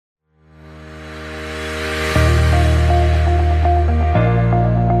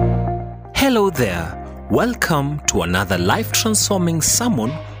there. Welcome to another life-transforming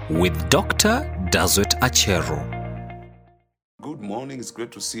sermon with Dr. Dazwet Achero. Good morning. It's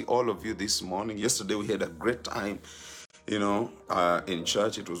great to see all of you this morning. Yesterday we had a great time, in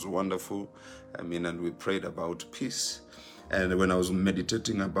church. It was wonderful. And we prayed about peace. And when I was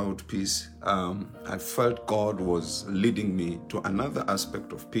meditating about peace, I felt God was leading me to another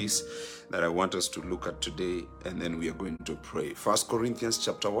aspect of peace that I want us to look at today, and then we are going to pray. 1 Corinthians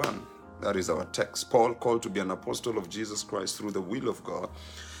chapter 1, that is our text. Paul, called to be an apostle of Jesus Christ through the will of God,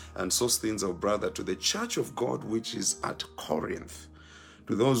 and Sosthenes, our brother, to the church of God which is at Corinth,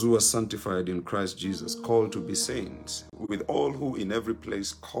 to those who are sanctified in Christ Jesus, called to be saints, with all who in every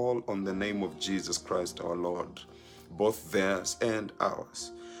place call on the name of Jesus Christ our Lord, both theirs and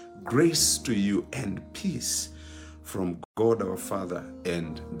ours. Grace to you and peace from God our Father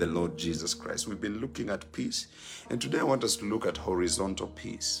and the Lord Jesus Christ. We've been looking at peace, and today I want us to look at horizontal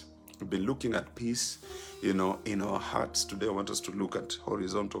peace. We've been looking at peace, in our hearts. Today I want us to look at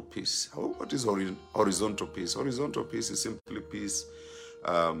horizontal peace. What is horizontal peace? Horizontal peace is simply peace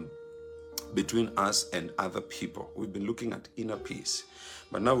between us and other people. We've been looking at inner peace,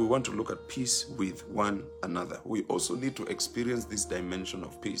 but now we want to look at peace with one another. We also need to experience this dimension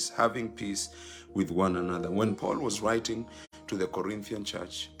of peace, having peace with one another. When Paul was writing to the Corinthian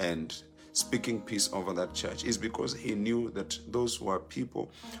church and speaking peace over that church, is because he knew that those were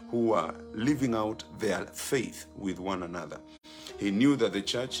people who are living out their faith with one another. He knew that the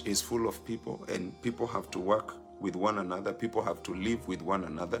church is full of people, and people have to work with one another. People have to live with one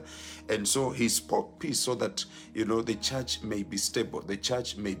another. And so he spoke peace so that, the church may be stable, the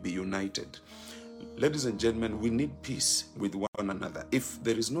church may be united. Ladies and gentlemen, we need peace with one another. If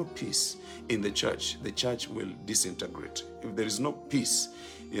there is no peace in the church will disintegrate. If there is no peace,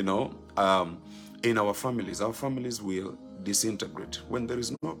 in our families will disintegrate. When there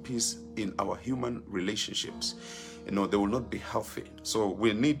is no peace in our human relationships, they will not be healthy. So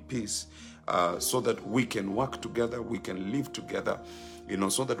we need peace so that we can work together, we can live together,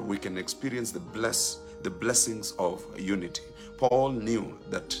 so that we can experience the blessings of unity. Paul knew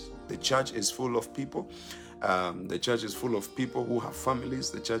that the church is full of people. The church is full of people who have families.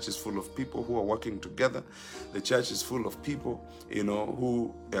 The church is full of people who are working together. The church is full of people,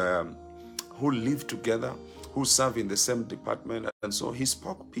 who live together, who serve in the same department. And so he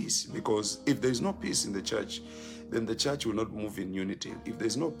spoke peace, because if there is no peace in the church, then the church will not move in unity. If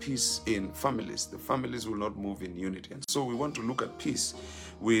there's no peace in families, the families will not move in unity. And so we want to look at peace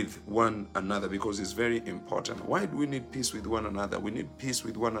with one another, because it's very important. Why do we need peace with one another? We need peace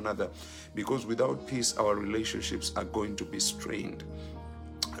with one another because without peace, our relationships are going to be strained.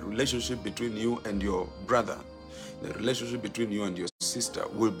 A relationship between you and your brother, the relationship between you and your sister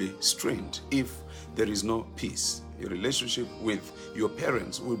will be strained if there is no peace. Your relationship with your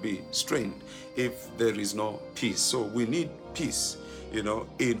parents will be strained if there is no peace. So we need peace,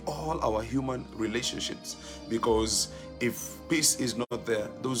 in all our human relationships, because if peace is not there,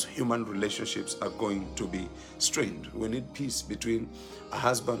 those human relationships are going to be strained. We need peace between a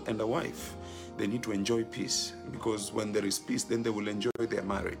husband and a wife. They need to enjoy peace, because when there is peace, then they will enjoy their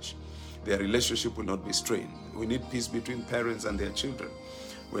marriage. Their relationship will not be strained. We need peace between parents and their children.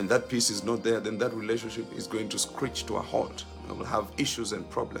 When that peace is not there, then that relationship is going to screech to a halt. We will have issues and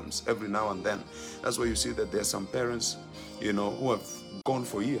problems every now and then. That's why you see that there are some parents, who have gone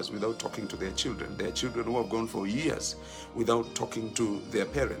for years without talking to their children. There are children who have gone for years without talking to their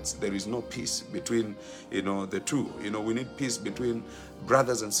parents. There is no peace between, the two. We need peace between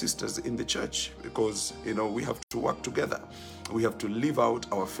brothers and sisters in the church, because, we have to work together. We have to live out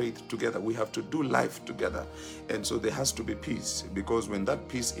our faith together. We have to do life together. And so there has to be peace, because when that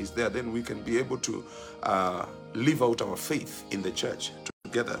peace is there, then we can be able to live out our faith in the church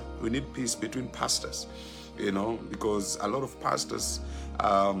together. We need peace between pastors, because a lot of pastors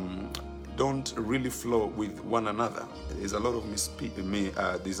don't really flow with one another. There's a lot of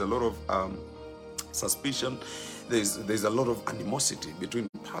there's a lot of suspicion. There's a lot of animosity between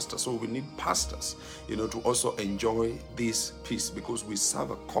pastors. So we need pastors, to also enjoy this peace, because we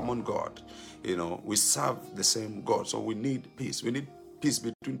serve a common God. We serve the same God. So we need peace. We need peace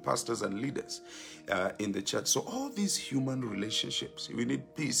between pastors and leaders in the church. So all these human relationships, we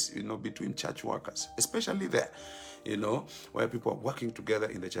need peace, between church workers, especially there, where people are working together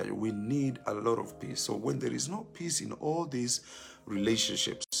in the church. We need a lot of peace. So when there is no peace in all these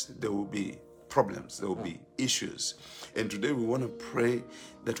relationships, there will be problems, there will be issues. And today we want to pray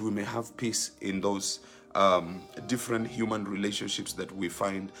that we may have peace in those different human relationships that we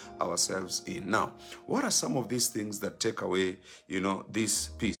find ourselves in. Now, what are some of these things that take away, this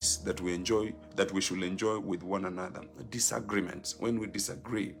peace that we enjoy, that we should enjoy with one another? Disagreements, when we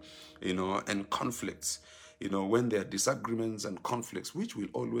disagree, and conflicts. When there are disagreements and conflicts, which will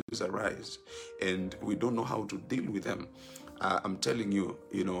always arise, and we don't know how to deal with them, I'm telling you,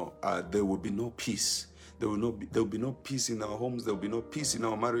 there will be no peace. There will be no peace in our homes. There will be no peace in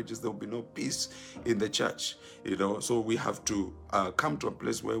our marriages. There will be no peace in the church. So we have to come to a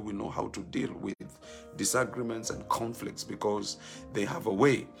place where we know how to deal with disagreements and conflicts, because they have a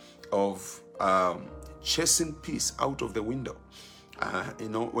way of chasing peace out of the window.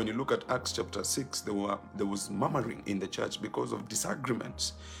 When you look at Acts chapter 6, there was murmuring in the church because of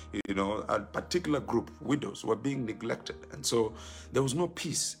disagreements. A particular group, widows, were being neglected. And so there was no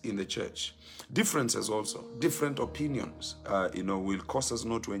peace in the church. Differences also, different opinions, will cause us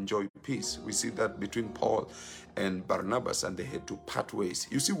not to enjoy peace. We see that between Paul and Barnabas, and they had to part ways.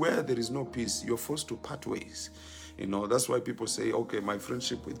 You see, where there is no peace, you're forced to part ways. That's why people say, okay, my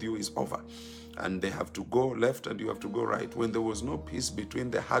friendship with you is over. And they have to go left and you have to go right. When there was no peace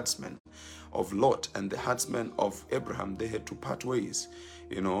between the herdsmen of Lot and the herdsmen of Abraham, they had to part ways.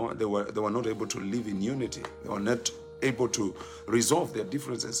 They were not able to live in unity. They were not able to resolve their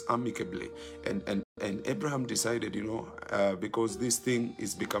differences amicably. And Abraham decided, because this thing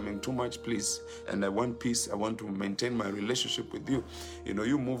is becoming too much, please, and I want peace, I want to maintain my relationship with you.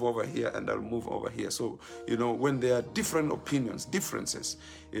 You move over here and I'll move over here. So, when there are different opinions, differences,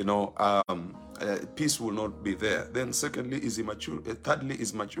 peace will not be there. Then secondly is immaturity. Thirdly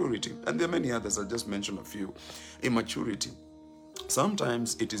is maturity. And there are many others, I just mentioned a few. Immaturity.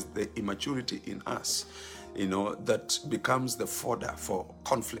 Sometimes it is the immaturity in us, that becomes the fodder for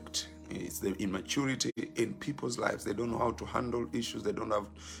conflict. It's the immaturity in people's lives. They don't know how to handle issues. They don't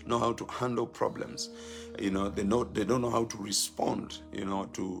know how to handle problems. They don't know how to respond,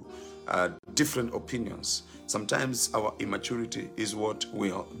 to different opinions. Sometimes our immaturity is what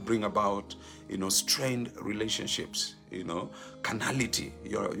will bring about, strained relationships, carnality.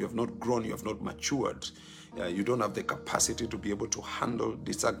 You have not grown, you have not matured. You don't have the capacity to be able to handle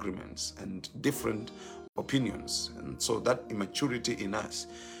disagreements and different opinions. And so that immaturity in us,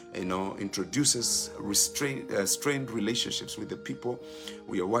 introduces strained relationships with the people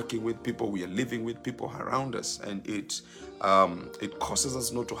we are working with, people we are living with, people around us, and it causes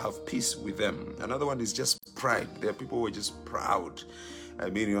us not to have peace with them. Another one is just pride. There are people who are just proud.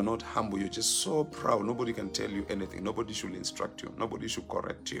 You're not humble. You're just so proud. Nobody can tell you anything. Nobody should instruct you. Nobody should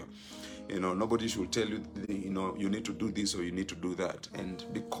correct you. Nobody should tell you, you need to do this or you need to do that. And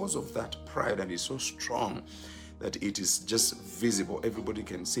because of that pride, and it's so strong that it is just visible, everybody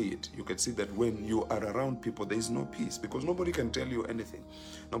can see it. You can see that when you are around people, there is no peace, because nobody can tell you anything.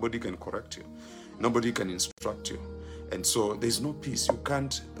 Nobody can correct you. Nobody can instruct you. And so there's no peace. You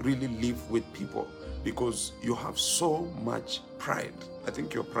can't really live with people because you have so much pride. I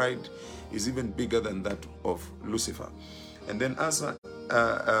think your pride is even bigger than that of Lucifer. And then as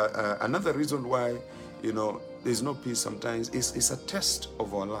another reason why, there's no peace sometimes is a test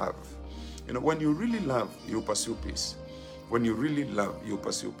of our love. When you really love, you pursue peace. When you really love, you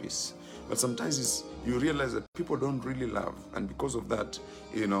pursue peace. But sometimes you realize that people don't really love, and because of that,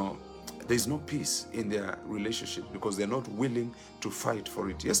 there's no peace in their relationship because they're not willing to fight for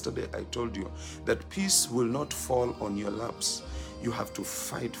it. Yesterday, I told you that peace will not fall on your laps. You have to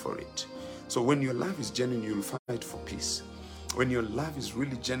fight for it. So when your love is genuine, you'll fight for peace. When your love is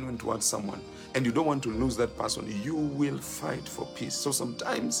really genuine towards someone and you don't want to lose that person, you will fight for peace. So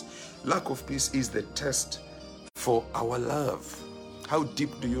sometimes lack of peace is the test for our love. How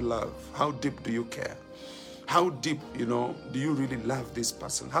deep do you love? How deep do you care? How deep, do you really love this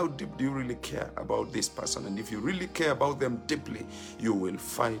person? How deep do you really care about this person? And if you really care about them deeply, you will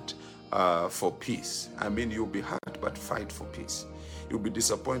fight for peace. You'll be hurt, but fight for peace. You'll be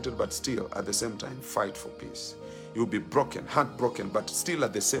disappointed, but still at the same time, fight for peace. You'll be broken, heartbroken, but still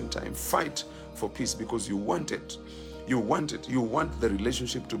at the same time, fight for peace because you want it. You want it. You want the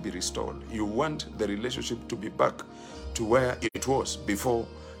relationship to be restored. You want the relationship to be back to where it was before,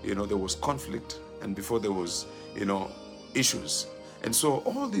 there was conflict and before there was, issues. And so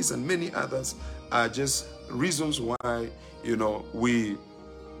all these and many others are just reasons why, we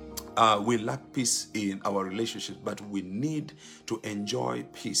We lack peace in our relationships, but we need to enjoy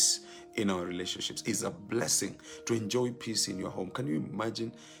peace in our relationships. It's a blessing to enjoy peace in your home. Can you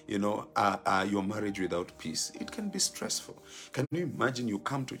imagine, your marriage without peace? It can be stressful. Can you imagine you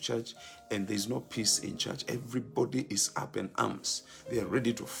come to church and there's no peace in church? Everybody is up in arms. They are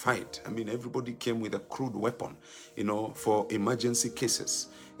ready to fight. I mean, everybody came with a crude weapon, for emergency cases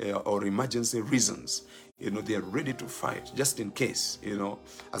or emergency reasons. They are ready to fight just in case,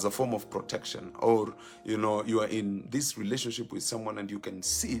 as a form of protection. Or, you are in this relationship with someone and you can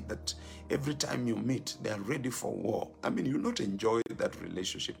see that every time you meet, they are ready for war. I mean, you not enjoy that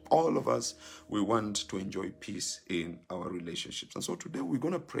relationship. All of us, we want to enjoy peace in our relationships. And so today we're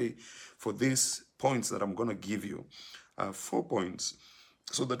going to pray for these points that I'm going to give you, 4 points,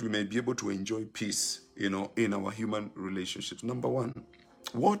 so that we may be able to enjoy peace, in our human relationships. Number 1,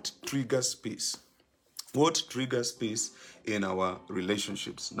 what triggers peace? What triggers peace in our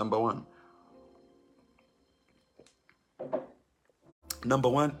relationships? Number one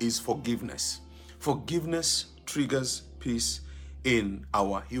is forgiveness. Forgiveness triggers peace in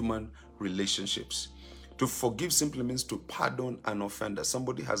our human relationships. To forgive simply means to pardon an offender.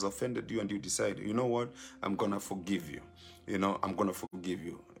 Somebody has offended you and you decide, you know what, I'm going to forgive you. I'm going to forgive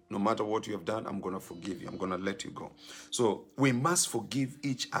you. No matter what you have done, I'm going to forgive you. I'm going to let you go. So we must forgive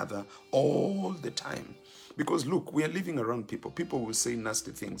each other all the time. Because look, we are living around people. People will say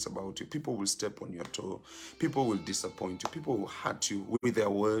nasty things about you. People will step on your toe. People will disappoint you. People will hurt you with their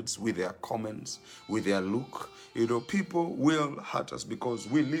words, with their comments, with their look. People will hurt us because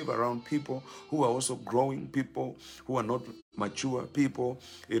we live around people who are also growing, people who are not mature, people,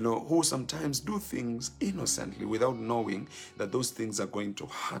 who sometimes do things innocently without knowing that those things are going to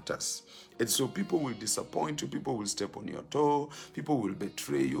hurt us. And so people will disappoint you, people will step on your toe, people will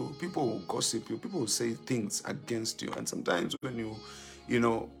betray you, people will gossip you, people will say things against you. And sometimes when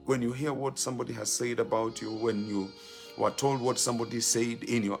you hear what somebody has said about you, when you were told what somebody said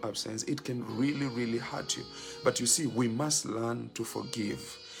in your absence, it can really, really hurt you. But you see, we must learn to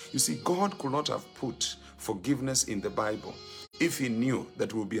forgive. You see, God could not have put forgiveness in the Bible if he knew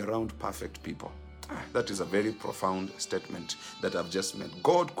that we'll be around perfect people. That is a very profound statement that I've just made.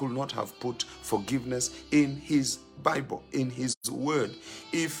 God could not have put forgiveness in his Bible, in his word,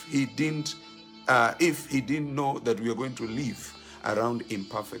 if he didn't know that we are going to live around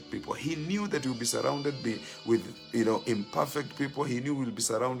imperfect people. He knew that you'll be surrounded with imperfect people. He knew you'll be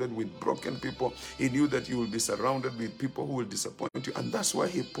surrounded with broken people. He knew that you will be surrounded with people who will disappoint you. And that's why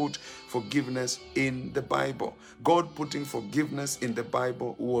he put forgiveness in the Bible. God putting forgiveness in the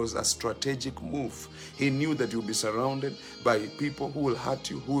Bible was a strategic move. He knew that you'll be surrounded by people who will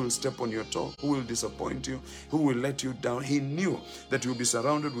hurt you, who will step on your toe, who will disappoint you, who will let you down. He knew that you'll be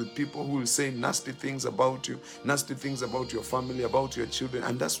surrounded with people who will say nasty things about you, nasty things about your family, about your children.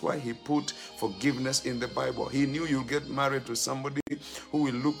 And that's why he put forgiveness in the Bible. He knew you'll get married to somebody who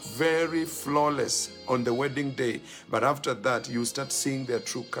will look very flawless on the wedding day, but after that you start seeing their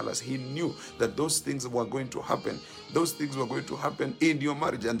true colors. He knew that those things were going to happen. Those things were going to happen in your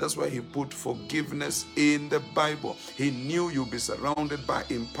marriage, and that's why he put forgiveness in the Bible. He knew you'll be surrounded by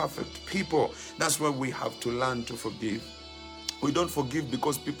imperfect people. That's why we have to learn to forgive. We don't forgive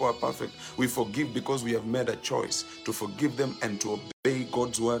because people are perfect. We forgive because we have made a choice to forgive them and to obey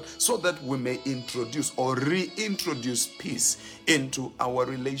God's word, so that we may introduce or reintroduce peace into our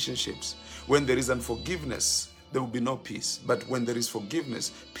relationships. When there is unforgiveness, there will be no peace. But when there is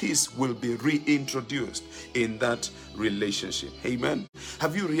forgiveness, peace will be reintroduced in that relationship. Amen.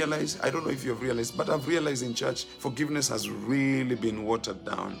 Have you realized? I don't know if you have realized, but I've realized in church, forgiveness has really been watered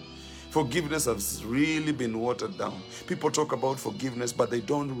down. Forgiveness has really been watered down. People talk about forgiveness, but they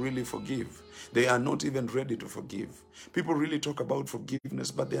don't really forgive. They are not even ready to forgive. People really talk about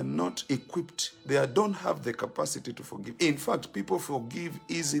forgiveness, but they are not equipped. They don't have the capacity to forgive. In fact, people forgive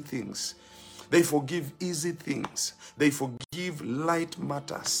easy things. They forgive easy things. They forgive light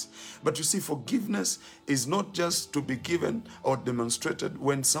matters. But you see, forgiveness is not just to be given or demonstrated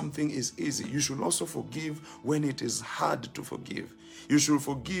when something is easy. You should also forgive when it is hard to forgive. You should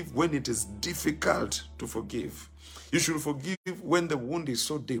forgive when it is difficult to forgive. You should forgive when the wound is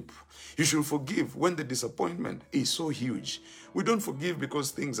so deep. You should forgive when the disappointment is so huge. We don't forgive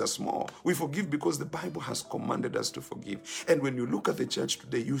because things are small. We forgive because the Bible has commanded us to forgive. And when you look at the church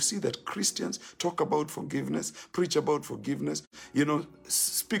today, you see that Christians talk about forgiveness, preach about forgiveness,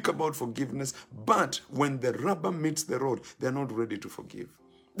 speak about forgiveness. But when the rubber meets the road, they're not ready to forgive.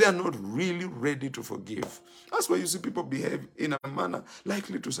 They are not really ready to forgive. That's why you see people behave in a manner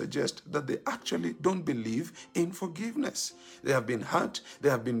likely to suggest that they actually don't believe in forgiveness. They have been hurt, they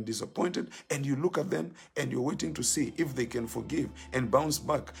have been disappointed, and you look at them and you're waiting to see if they can forgive and bounce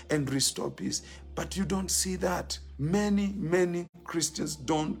back and restore peace. But you don't see that. Many Christians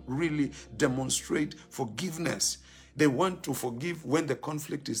don't really demonstrate forgiveness. They want to forgive when the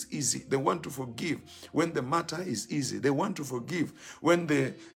conflict is easy. They want to forgive when the matter is easy. They want to forgive when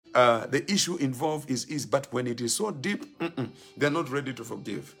the issue involved is easy. But when it is so deep, they're not ready to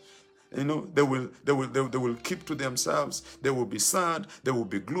forgive. You know, they will keep to themselves. They will be sad. They will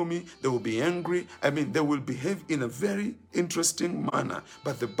be gloomy. They will be angry. I mean, they will behave in a very interesting manner.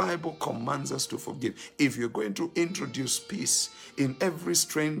 But the Bible commands us to forgive. If you're going to introduce peace in every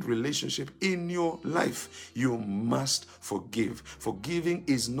strained relationship in your life, you must forgive. Forgiving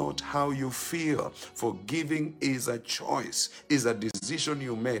is not how you feel. Forgiving is a choice, is a decision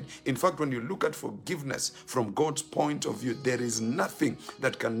you made. In fact, when you look at forgiveness from God's point of view, there is nothing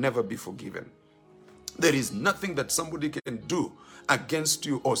that can never be forgiven. There is nothing that somebody can do against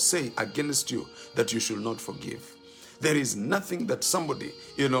you or say against you that you should not forgive. There is nothing that somebody,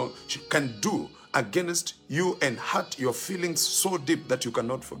 can do against you and hurt your feelings so deep that you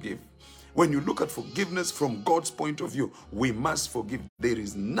cannot forgive. When you look at forgiveness from God's point of view, we must forgive. There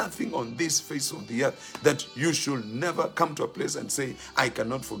is nothing on this face of the earth that you should never come to a place and say, I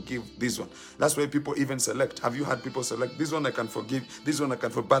cannot forgive this one. That's why people even select. Have you had people select, this one I can forgive, this one I can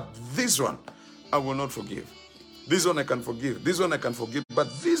forgive, but this one I will not forgive. This one I can forgive, this one I can forgive, but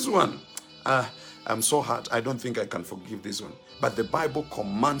this one, I'm so hurt, I don't think I can forgive this one. But the Bible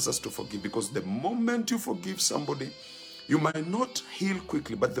commands us to forgive, because the moment you forgive somebody, you might not heal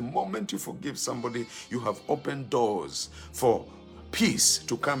quickly, but the moment you forgive somebody, you have opened doors for peace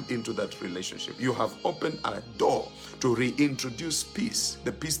to come into that relationship. You have opened a door to reintroduce peace,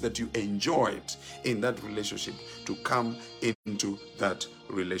 the peace that you enjoyed in that relationship, to come into that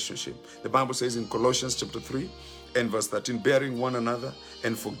relationship. The Bible says in Colossians chapter 3 and verse 13, bearing one another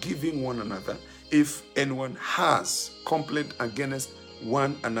and forgiving one another, if anyone has complaint against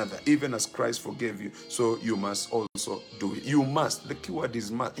one another, even as Christ forgave you, so you must also do it. You must. The key word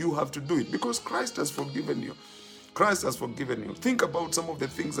is must. You have to do it because Christ has forgiven you. Christ has forgiven you. Think about some of the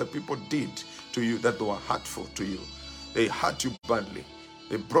things that people did to you that were hurtful to you. They hurt you badly.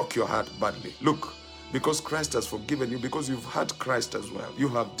 They broke your heart badly. Look, because Christ has forgiven you, because you've hurt Christ as well. You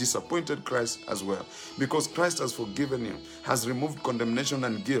have disappointed Christ as well. Because Christ has forgiven you, has removed condemnation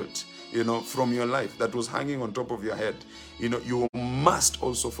and guilt, from your life that was hanging on top of your head. You must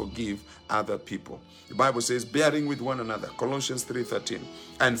also forgive other people. The Bible says, bearing with one another, Colossians 3:13,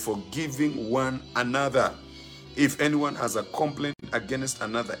 and forgiving one another. If anyone has a complaint against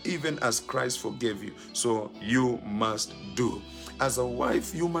another, even as Christ forgave you, so you must do. As a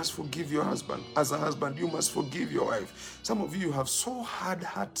wife, you must forgive your husband. As a husband, you must forgive your wife. Some of you have so hard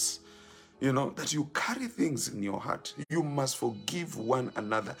hearts, that you carry things in your heart. You must forgive one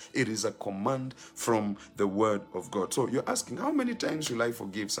another. It is a command from the word of God. So you're asking, how many times should I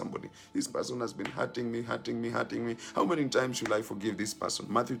forgive somebody? This person has been hurting me. How many times should I forgive this person?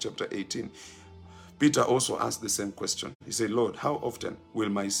 Matthew chapter 18. Peter also asked the same question. He said, Lord, how often will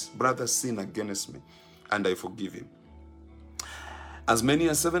my brother sin against me and I forgive him? As many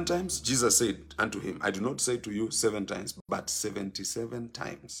as 7 times, Jesus said unto him, I do not say to you 7 times, but 77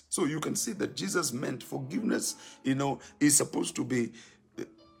 times. So you can see that Jesus meant forgiveness, is supposed to be,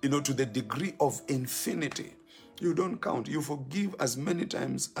 to the degree of infinity. You don't count. You forgive as many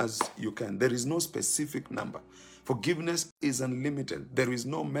times as you can. There is no specific number. Forgiveness is unlimited. There is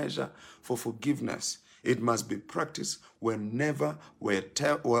no measure for forgiveness. It must be practiced whenever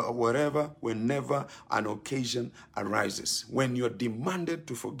an occasion arises. When you're demanded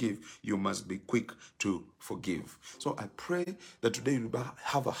to forgive, you must be quick to forgive. So I pray that today you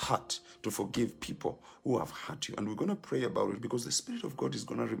have a heart to forgive people who have hurt you. And we're going to pray about it because the Spirit of God is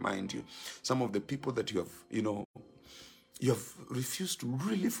going to remind you some of the people that you have refused to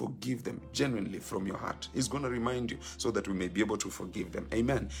really forgive them genuinely from your heart. He's going to remind you so that we may be able to forgive them.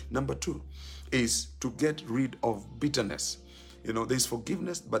 Amen. Number 2 is to get rid of bitterness. There's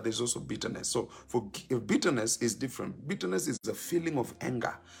forgiveness, but there's also bitterness. So bitterness is different. Bitterness is a feeling of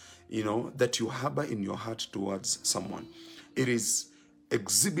anger, that you harbor in your heart towards someone. It is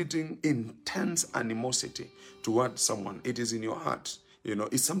exhibiting intense animosity towards someone. It is in your heart.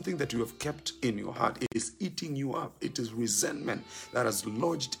 It's something that you have kept in your heart. It is eating you up. It is resentment that has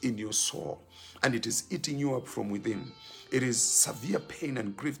lodged in your soul, and it is eating you up from within. It is severe pain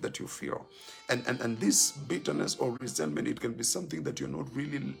and grief that you feel. And this bitterness or resentment, it can be something that you're not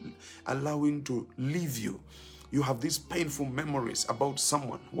really allowing to leave you. You have these painful memories about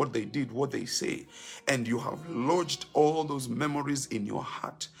someone, what they did, what they say, and you have lodged all those memories in your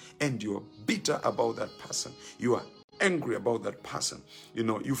heart, and you're bitter about that person. You are angry about that person.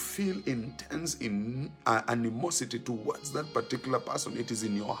 You feel intense animosity towards that particular person. It is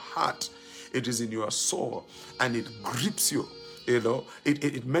in your heart, it is in your soul, and it grips you.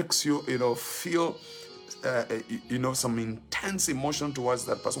 It makes you feel some intense emotion towards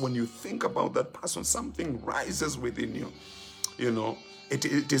that person. When you think about that person, something rises within you.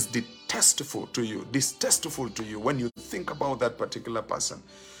 It is distasteful to you when you think about that particular person.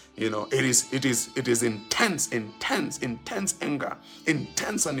 It is intense anger,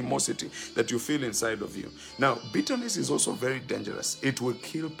 intense animosity that you feel inside of you. Now, bitterness is also very dangerous. It will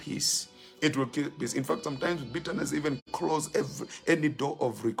kill peace. It will kill peace. In fact, sometimes bitterness even closes any door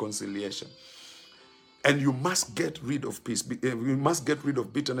of reconciliation. And you must get rid of peace. You must get rid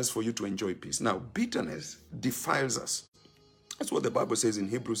of bitterness for you to enjoy peace. Now, bitterness defiles us. That's what the Bible says in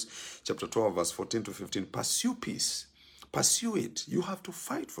Hebrews chapter 12, verse 14 to 15. Pursue peace. Pursue it. You have to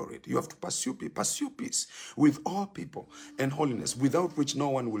fight for it. You have to pursue peace with all people and holiness, without which no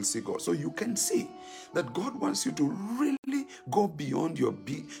one will see God. So you can see that God wants you to really go beyond your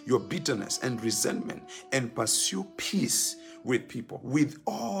bitterness and resentment and pursue peace with people, with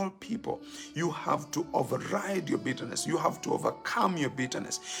all people. You have to override your bitterness. You have to overcome your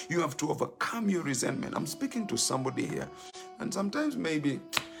bitterness. You have to overcome your resentment. I'm speaking to somebody here, and sometimes maybe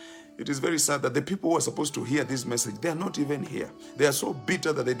it is very sad that the people who are supposed to hear this message, they are not even here. They are so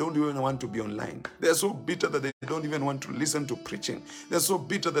bitter that they don't even want to be online. They are so bitter that they don't even want to listen to preaching. They are so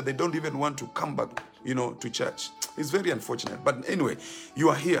bitter that they don't even want to come back, to church. It's very unfortunate. But anyway, you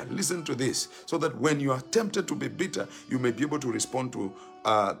are here. Listen to this, so that when you are tempted to be bitter, you may be able to respond to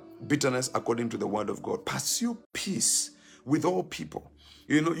bitterness according to the word of God. Pursue peace with all people.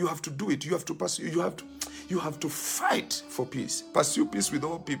 You have to do it. You have to pursue. You have to fight for peace. Pursue peace with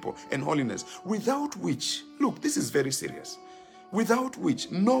all people and holiness, without which, look, this is very serious, without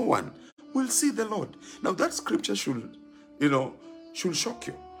which no one will see the Lord. Now that scripture should shock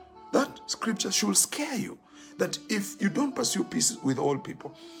you. That scripture should scare you. That if you don't pursue peace with all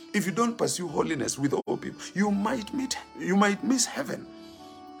people, if you don't pursue holiness with all people, you might miss heaven.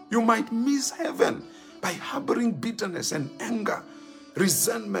 You might miss heaven by harboring bitterness and anger,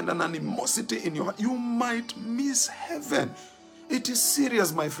 resentment and animosity in your heart. You might miss heaven. It is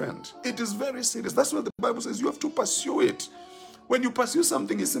serious, my friend. It is very serious. That's what the Bible says. You have to pursue it. When you pursue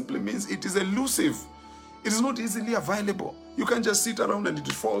something, it simply means it is elusive. It is not easily available. You can't just sit around and it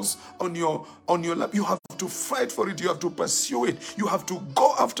falls on your lap. You have to fight for it. You have to pursue it. You have to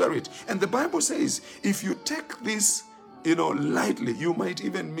go after it. And the Bible says, if you take this, lightly, you might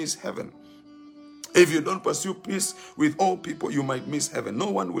even miss heaven. If you don't pursue peace with all people, you might miss heaven. No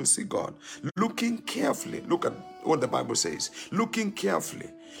one will see God. Looking carefully, look at what the Bible says. Looking carefully,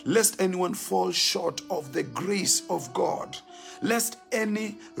 lest anyone fall short of the grace of God, lest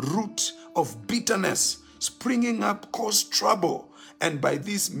any root of bitterness springing up cause trouble, and by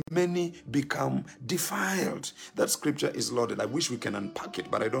this many become defiled. That scripture is loaded. I wish we can unpack it,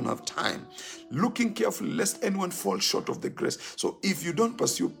 but I don't have time. Looking carefully, lest anyone fall short of the grace. So if you don't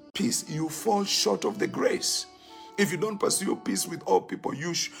pursue peace, you fall short of the grace. If you don't pursue peace with all people,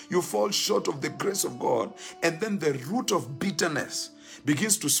 you fall short of the grace of God. And then the root of bitterness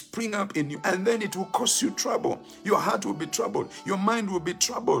begins to spring up in you, and then it will cause you trouble. Your heart will be troubled. Your mind will be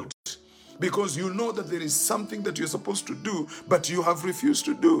troubled. Because you know that there is something that you're supposed to do, but you have refused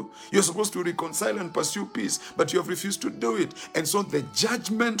to do. You're supposed to reconcile and pursue peace, but you have refused to do it. And so the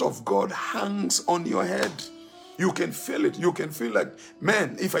judgment of God hangs on your head. You can feel it. You can feel like,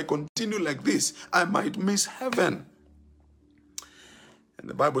 man, if I continue like this, I might miss heaven. And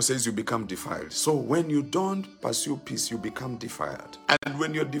the Bible says you become defiled. So when you don't pursue peace, you become defiled. And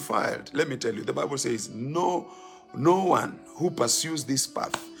when you're defiled, let me tell you, the Bible says no one who pursues this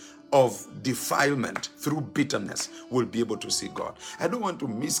path of defilement through bitterness will be able to see God. I don't want to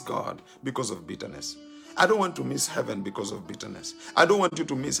miss God because of bitterness. I don't want to miss heaven because of bitterness. I don't want you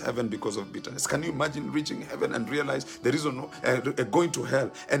to miss heaven because of bitterness. Can you imagine reaching heaven and realize the reason, going to hell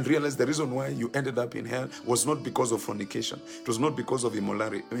and realize the reason why you ended up in hell was not because of fornication. It was not because of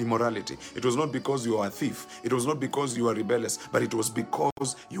immorality. It was not because you are a thief. It was not because you are rebellious, but it was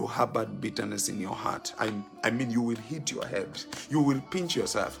because you harbored bitterness in your heart. I mean, you will hit your head. You will pinch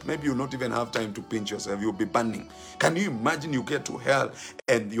yourself. Maybe you'll not even have time to pinch yourself. You'll be burning. Can you imagine you get to hell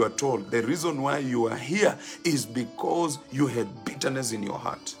and you are told the reason why you are here is because you had bitterness in your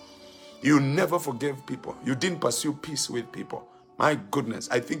heart. You never forgave people. You didn't pursue peace with people. My goodness,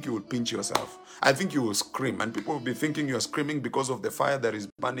 I think you will pinch yourself. I think you will scream, and people will be thinking you are screaming because of the fire that is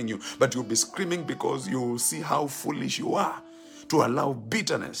burning you, but you'll be screaming because you will see how foolish you are to allow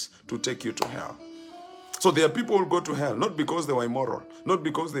bitterness to take you to hell. So there are people who go to hell, not because they were immoral, not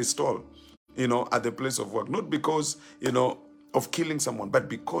because they stole, at the place of work, not because, of killing someone, but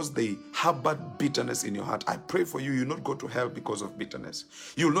because they harbored bitterness in your heart. I pray for you, you will not go to hell because of bitterness.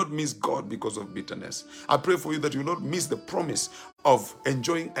 You will not miss God because of bitterness. I pray for you that you will not miss the promise of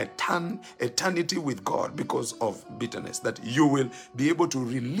enjoying eternity with God because of bitterness, that you will be able to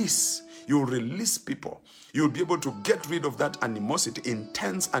release. You will release people. You'll be able to get rid of that animosity,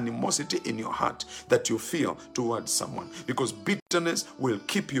 intense animosity in your heart that you feel towards someone, because bitterness will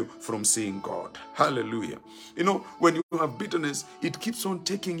keep you from seeing God. Hallelujah. When you have bitterness, it keeps on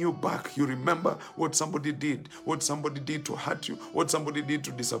taking you back. You remember what somebody did to hurt you, what somebody did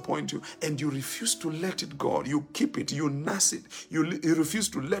to disappoint you, and you refuse to let it go. You keep it, you nurse it, you refuse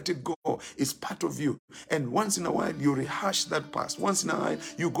to let it go. It's part of you. And once in a while, you rehash that past. Once in a while,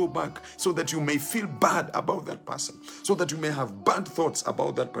 you go back so that you may feel bad about that person, so that you may have bad thoughts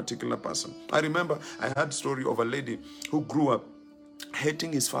about that particular person. I remember I had a story of a lady who grew up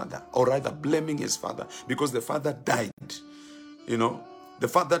hating his father, or rather blaming his father, because the father died. The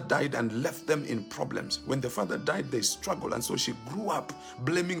father died and left them in problems. When the father died, they struggled, and so she grew up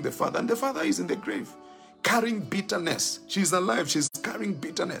blaming the father, and the father is in the grave, carrying bitterness. She's alive, she's carrying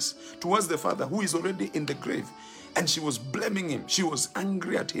bitterness towards the father who is already in the grave. And she was blaming him. She was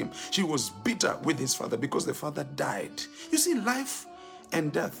angry at him. She was bitter with his father because the father died. You see, life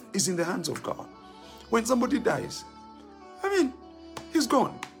and death is in the hands of God. When somebody dies, he's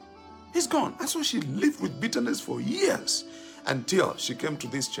gone. He's gone. And so she lived with bitterness for years until she came to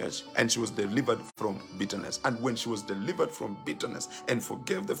this church and she was delivered from bitterness. And when she was delivered from bitterness and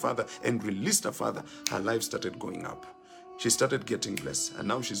forgave the father and released her father, her life started going up. She started getting blessed. And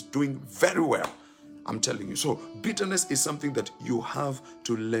now she's doing very well. I'm telling you. So bitterness is something that you have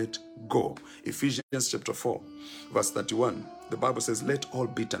to let go. Ephesians chapter 4, verse 31. The Bible says, let all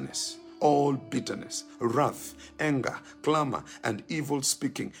bitterness, wrath, anger, clamor, and evil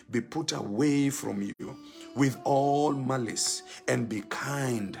speaking be put away from you with all malice, and be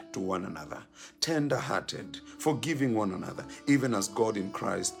kind to one another, tender-hearted, forgiving one another, even as God in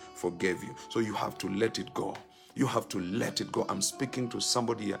Christ forgave you. So you have to let it go. You have to let it go. I'm speaking to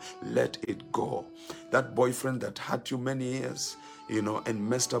somebody here. Let it go. That boyfriend that hurt you many years, and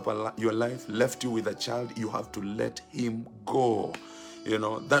messed up your life, left you with a child, you have to let him go.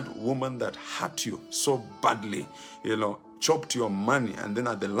 That woman that hurt you so badly, chopped your money, and then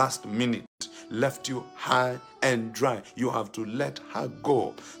at the last minute left you high and dry. You have to let her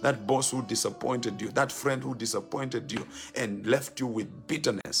go. That boss who disappointed you, that friend who disappointed you and left you with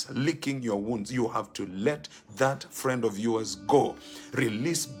bitterness, licking your wounds, you have to let that friend of yours go.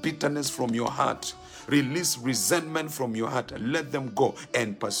 Release bitterness from your heart. Release resentment from your heart. Let them go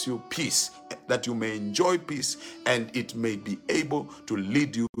and pursue peace, that you may enjoy peace and it may be able to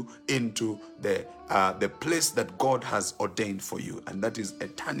lead you into the place that God has ordained for you, and that is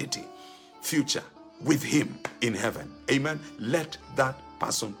eternity, future with him in heaven. Amen. Let that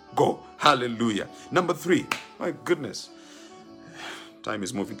person go. Hallelujah. Number 3, my goodness, time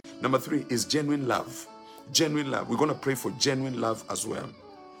is moving. Number 3 is genuine love. Genuine love. We're going to pray for genuine love as well.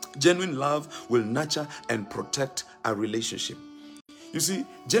 Genuine love will nurture and protect a relationship. You see,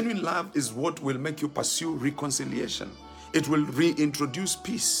 genuine love is what will make you pursue reconciliation. It will reintroduce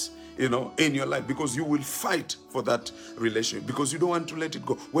peace, in your life, because you will fight for that relationship, because you don't want to let it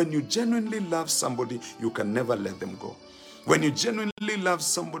go. When you genuinely love somebody, you can never let them go. When you genuinely love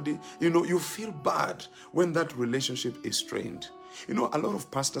somebody, you feel bad when that relationship is strained. A lot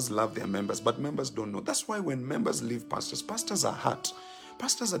of pastors love their members, but members don't know. That's why when members leave pastors are hurt.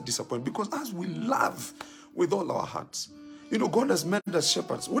 Pastors are disappointed, because as we love with all our hearts, God has made us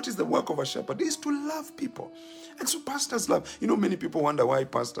shepherds. What is the work of a shepherd? It is to love people. And so pastors love. Many people wonder why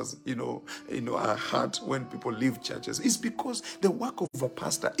pastors, are hurt when people leave churches. It's because the work of a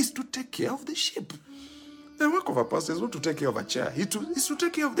pastor is to take care of the sheep. The work of a pastor is not to take care of a chair. It's to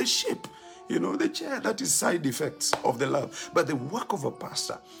take care of the sheep. The chair, that is side effects of the love. But the work of a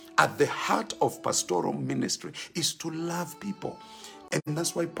pastor, at the heart of pastoral ministry, is to love people. And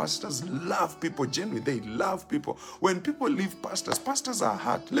that's why pastors love people genuinely. They love people. When people leave pastors are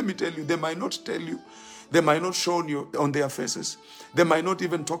hurt. Let me tell you, they might not tell you. They might not show you on their faces. They might not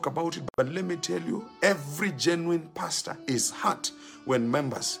even talk about it. But let me tell you, every genuine pastor is hurt when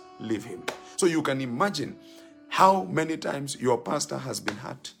members leave him. So you can imagine how many times your pastor has been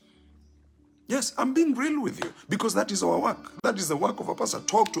hurt. Yes, I'm being real with you because that is our work. That is the work of a pastor.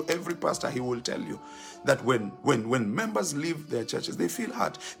 Talk to every pastor. He will tell you that when members leave their churches, they feel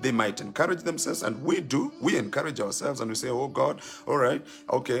hurt. They might encourage themselves, and we do. We encourage ourselves and we say, oh God, all right,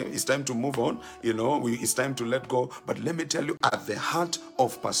 okay, it's time to move on. It's time to let go. But let me tell you, at the heart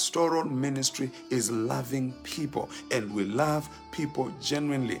of pastoral ministry is loving people, and we love people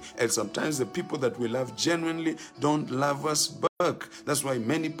genuinely. And sometimes the people that we love genuinely don't love us back. That's why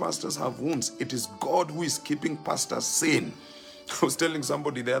many pastors have wounds. It is God who is keeping pastors sane. I was telling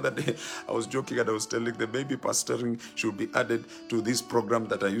somebody the other day, I was joking and I was telling them maybe pastoring should be added to this program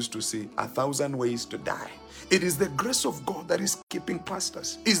that I used to see, 1,000 Ways to Die. It is the grace of God that is keeping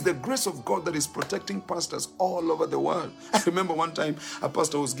pastors. It's the grace of God that is protecting pastors all over the world. I remember one time a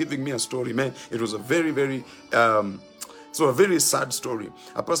pastor was giving me a story. Man, it was a very, very a very sad story.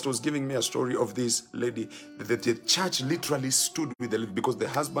 A pastor was giving me a story of this lady that the church literally stood with the lady because the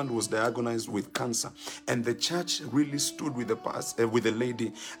husband was diagnosed with cancer, and the church really stood with the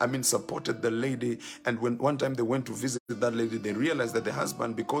lady. Supported the lady. And when one time they went to visit that lady, they realized that the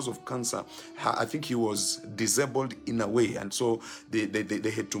husband, because of cancer, I think he was disabled in a way, and so they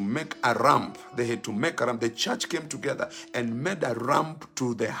had to make a ramp. The church came together and made a ramp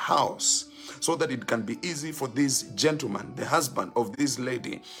to the house, so that it can be easy for this gentleman, the husband of this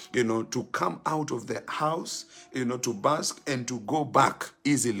lady, to come out of the house, to bask and to go back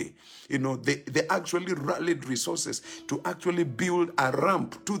easily. They actually rallied resources to actually build a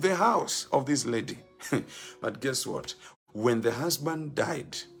ramp to the house of this lady. But guess what? When the husband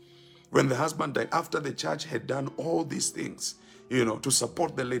died, after the church had done all these things, to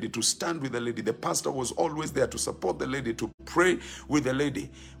support the lady, to stand with the lady. The pastor was always there to support the lady, to pray with the lady.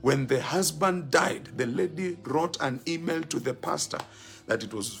 When the husband died, the lady wrote an email to the pastor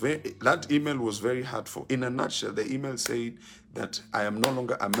that email was very hurtful. In a nutshell, the email said that I am no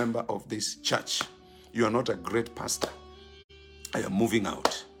longer a member of this church. You are not a great pastor. I am moving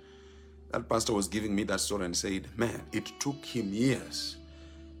out. That pastor was giving me that story and said, man, it took him years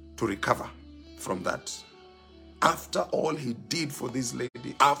to recover from that. After all he did for this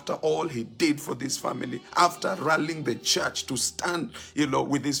lady, after all he did for this family, after rallying the church to stand,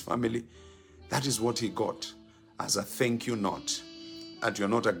 with this family, that is what he got as a thank you note. And you're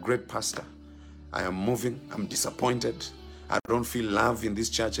not a great pastor. I am moving. I'm disappointed. I don't feel love in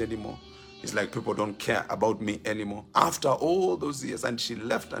this church anymore. It's like people don't care about me anymore. After all those years, and she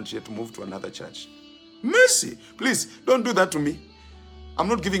left and she had to move to another church. Mercy, please don't do that to me. I'm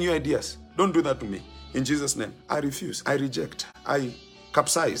not giving you ideas. Don't do that to me. In Jesus' name, I refuse, I reject, I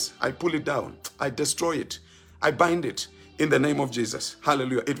capsize, I pull it down, I destroy it, I bind it in the name of Jesus.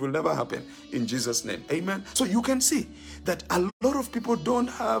 Hallelujah. It will never happen in Jesus' name. Amen. So you can see that a lot of people don't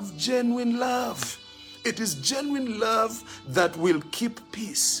have genuine love. It is genuine love that will keep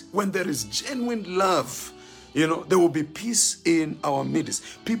peace. When there is genuine love, there will be peace in our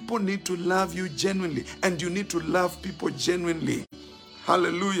midst. People need to love you genuinely, and you need to love people genuinely.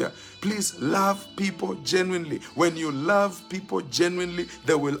 Hallelujah. Please love people genuinely. When you love people genuinely,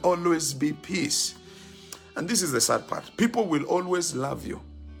 there will always be peace. And this is the sad part. People will always love you.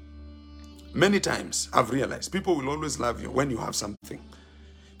 Many times I've realized people will always love you when you have something.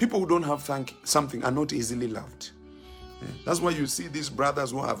 People who don't have something are not easily loved. That's why you see these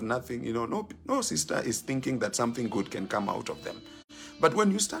brothers who have nothing, no sister is thinking that something good can come out of them. But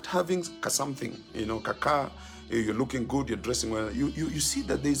when you start having something, kaka, you're looking good, you're dressing well, you see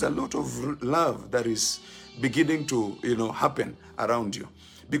that there's a lot of love that is beginning to, happen around you.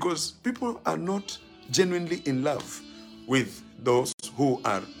 Because people are not genuinely in love with those who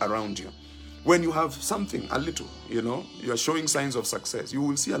are around you. When you have something, a little, you are showing signs of success, you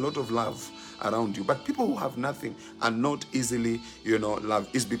will see a lot of love around you. But people who have nothing are not easily,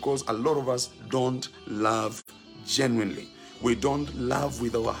 loved. It's because a lot of us don't love genuinely. We don't love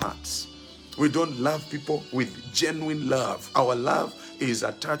with our hearts. We don't love people with genuine love. Our love is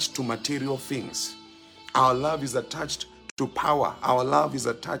attached to material things. Our love is attached to power. Our love is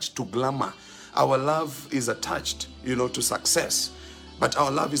attached to glamour. Our love is attached, to success. But our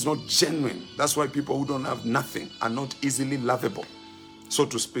love is not genuine. That's why people who don't have nothing are not easily lovable, so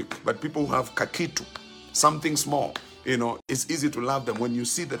to speak. But people who have kakitu, something small, it's easy to love them. When you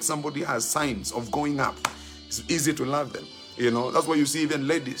see that somebody has signs of going up, it's easy to love them. That's why you see even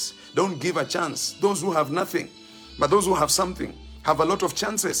ladies don't give a chance. Those who have nothing, but those who have something have a lot of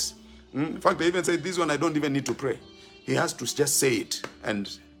chances. In fact, they even say, this one I don't even need to pray. He has to just say it and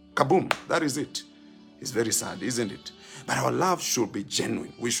kaboom, that is it. It's very sad, isn't it? But our love should be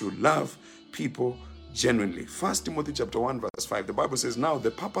genuine. We should love people genuinely. 1 Timothy chapter 1 verse 5, the Bible says, now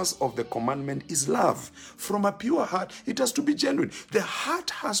the purpose of the commandment is love. From a pure heart, it has to be genuine. The heart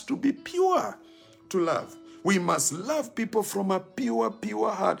has to be pure to love. We must love people from a pure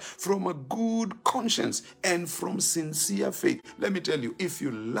heart, from a good conscience, and from sincere faith. Let me tell you, if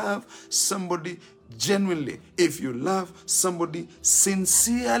you love somebody genuinely, if you love somebody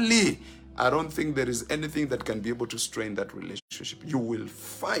sincerely, I don't think there is anything that can be able to strain that relationship. You will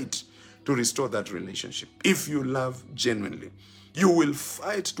fight to restore that relationship if you love genuinely. You will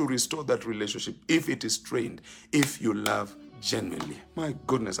fight to restore that relationship if it is strained, if you love genuinely. My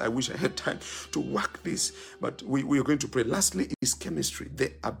goodness, I wish I had time to work this, but we are going to pray. Lastly is chemistry,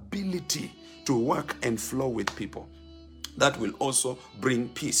 the ability to work and flow with people. That will also bring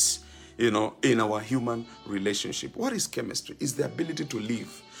peace, in our human relationship. What is chemistry? It's the ability to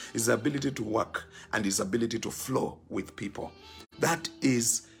live, it's the ability to work, and it's the ability to flow with people. That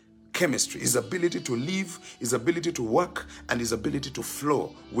is chemistry, his ability to live, his ability to work, and his ability to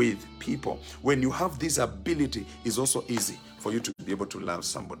flow with people. When you have this ability, it's also easy for you to be able to love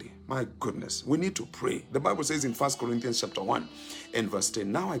somebody. My goodness, we need to pray. The Bible says in 1 Corinthians chapter 1 and verse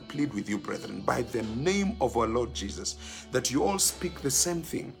 10, now I plead with you, brethren, by the name of our Lord Jesus, that you all speak the same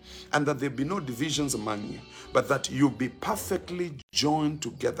thing, and that there be no divisions among you, but that you be perfectly joined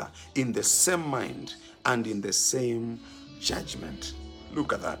together in the same mind and in the same judgment.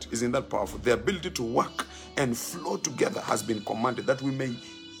 Look at that. Isn't that powerful? The ability to work and flow together has been commanded, that we may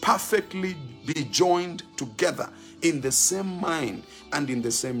perfectly be joined together in the same mind and in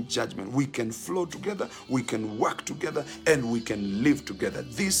the same judgment. We can flow together, we can work together, and we can live together.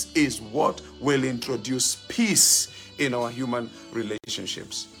 This is what will introduce peace in our human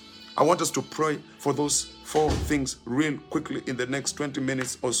relationships. I want us to pray for those 4 things real quickly in the next 20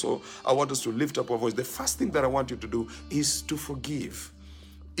 minutes or so. I want us to lift up our voice. The first thing that I want you to do is to forgive.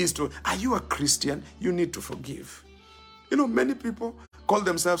 Are you a Christian? You need to forgive. Many people call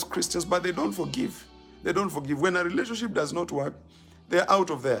themselves Christians, but they don't forgive. They don't forgive. When a relationship does not work, they're out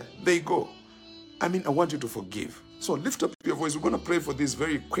of there. They go. I want you to forgive. So lift up your voice. We're going to pray for this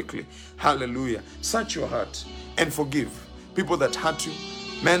very quickly. Hallelujah. Search your heart and forgive people that hurt you,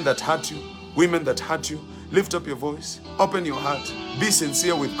 men that hurt you, women that hurt you. Lift up your voice. Open your heart. Be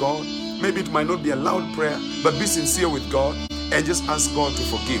sincere with God. Maybe it might not be a loud prayer, but be sincere with God and just ask God to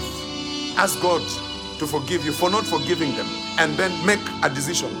forgive. Ask God to forgive you for not forgiving them, and then make a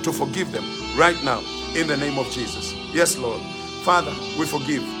decision to forgive them right now in the name of Jesus. Yes, Lord. Father, we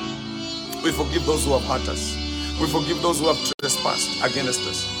forgive. We forgive those who have hurt us. We forgive those who have trespassed against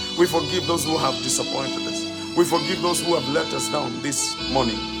us. We forgive those who have disappointed us. We forgive those who have let us down this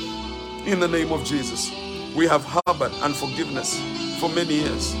morning. In the name of Jesus, we have harbored unforgiveness for many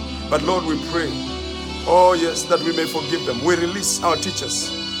years. But Lord, we pray, oh yes, that we may forgive them. We release our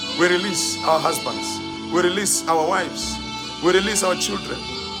teachers. We release our husbands. We release our wives. We release our children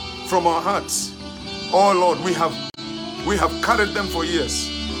from our hearts. Oh Lord, we have carried them for years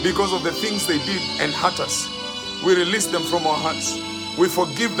because of the things they did and hurt us. We release them from our hearts. We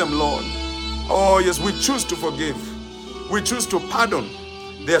forgive them, Lord. Oh yes, we choose to forgive. We choose to pardon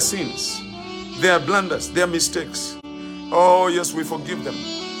their sins, their blunders, their mistakes. Oh yes, we forgive them.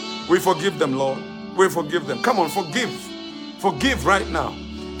 We forgive them, Lord. We forgive them. Come on, forgive. Forgive right now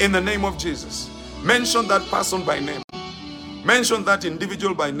in the name of Jesus. Mention that person by name. Mention that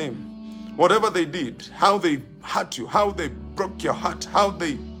individual by name. Whatever they did, how they hurt you, how they broke your heart, how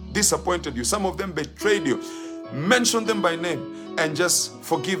they disappointed you. Some of them betrayed you. Mention them by name and just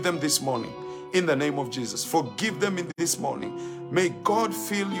forgive them this morning in the name of Jesus. Forgive them in this morning. May God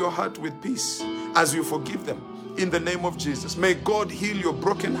fill your heart with peace as you forgive them in the name of Jesus. May God heal your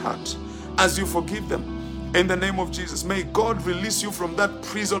broken heart as you forgive them in the name of Jesus. May God release you from that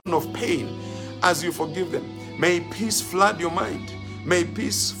prison of pain as you forgive them. May peace flood your mind. May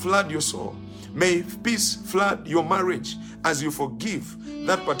peace flood your soul. May peace flood your marriage as you forgive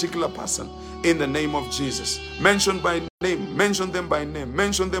that particular person in the name of Jesus. Mention by name, mention them by name,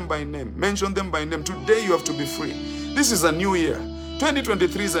 mention them by name, mention them by name. Today you have to be free. This is a new year.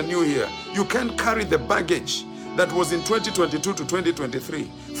 2023 is a new year. You can't carry the baggage that was in 2022 to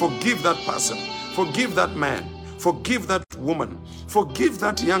 2023. Forgive that person. Forgive that man. Forgive that woman. Forgive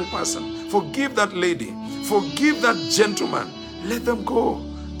that young person. Forgive that lady. Forgive that gentleman. Let them go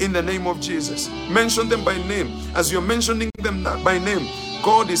in the name of Jesus. Mention them by name. As you're mentioning them by name,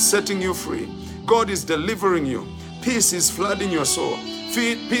 God is setting you free. God is delivering you. Peace is flooding your soul.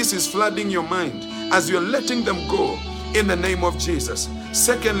 Peace is flooding your mind as you're letting them go in the name of Jesus.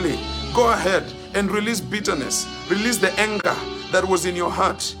 Secondly, go ahead and release bitterness. Release the anger that was in your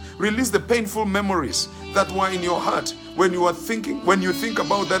heart. Release the painful memories that were in your heart when you think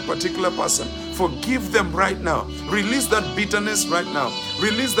about that particular person. Forgive them right now. Release that bitterness right now.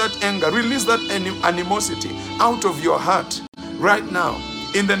 Release that anger. Release that animosity out of your heart right now.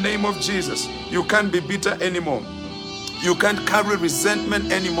 In the name of Jesus, you can't be bitter anymore. You can't carry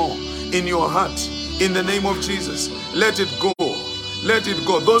resentment anymore in your heart. In the name of Jesus, let it go. Let it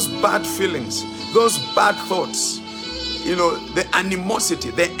go. Those bad feelings, those bad thoughts, the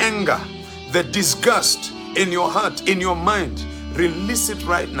animosity, the anger, the disgust in your heart, in your mind, release it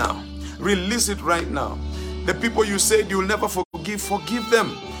right now. Release it right now. The people you said you'll never forgive, forgive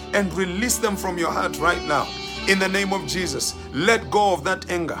them and release them from your heart right now. In the name of Jesus, let go of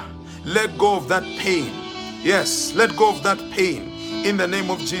that anger. Let go of that pain. Yes, let go of that pain in the name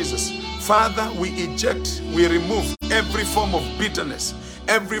of Jesus. Father, we eject, we remove every form of bitterness,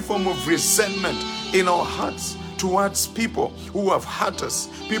 every form of resentment in our hearts towards people who have hurt us,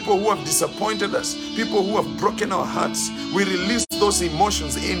 people who have disappointed us, people who have broken our hearts. We release those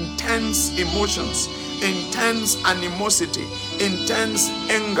emotions, intense emotions, intense animosity, intense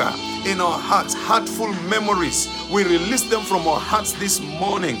anger in our hearts, hurtful memories. We release them from our hearts this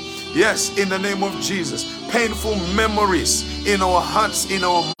morning. Yes, in the name of Jesus. Painful memories in our hearts, in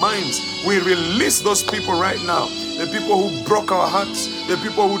our minds. We release those people right now. The people who broke our hearts, the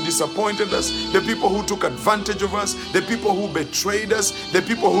people who disappointed us, the people who took advantage of us, the people who betrayed us, the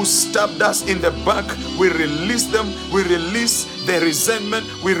people who stabbed us in the back. We release them. We release the resentment.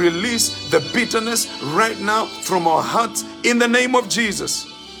 We release the bitterness right now from our hearts in the name of Jesus.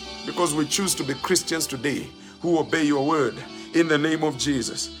 Because we choose to be Christians today who obey your word in the name of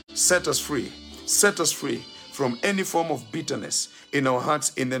Jesus. Set us free. Set us free from any form of bitterness in our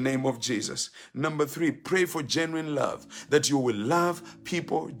hearts in the name of Jesus. Number 3, pray for genuine love, that you will love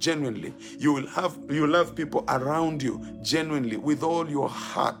people genuinely. You will love people around you genuinely with all your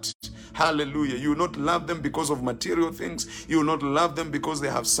heart. Hallelujah. You will not love them because of material things. You will not love them because they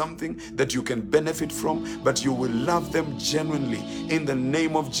have something that you can benefit from, but you will love them genuinely in the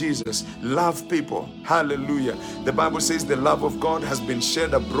name of Jesus. Love people. Hallelujah. The Bible says the love of God has been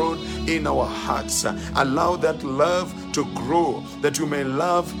shed abroad in our hearts. Allow that love to grow, that you may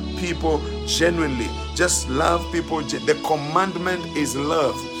love people genuinely. Just love people. The commandment is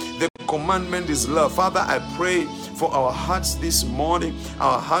love. The commandment is love. Father, I pray for our hearts this morning,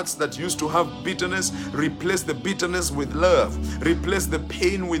 our hearts that used to have bitterness, replace the bitterness with love, replace the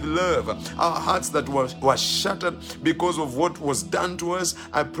pain with love. Our hearts that were shattered because of what was done to us,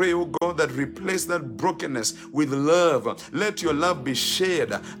 I pray, oh God, that replace that brokenness with love. Let your love be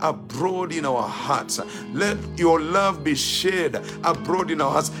shared abroad in our hearts. Let your love be shared abroad in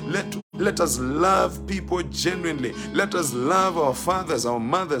our hearts. Let us love people genuinely. Let us love our fathers, our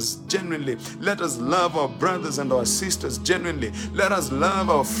mothers genuinely. Let us love our brothers and our sisters genuinely. Let us love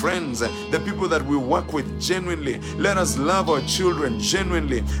our friends, the people that we work with genuinely. Let us love our children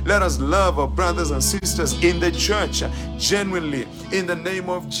genuinely. Let us love our brothers and sisters in the church genuinely. In the name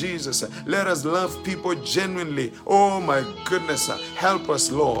of Jesus, let us love people genuinely. Oh my goodness, help us,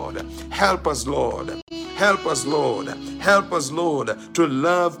 Lord. Help us, Lord. Help us, Lord. Help us, Lord, to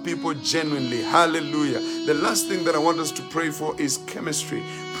love people genuinely. Hallelujah. The last thing that I want us to pray for is chemistry.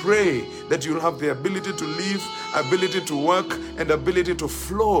 Pray that you'll have the ability to live, ability to work, and ability to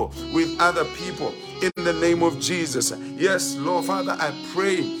flow with other people in the name of Jesus. Yes, Lord, Father, I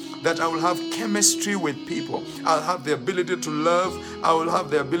pray that I will have chemistry with people. I'll have the ability to love. I will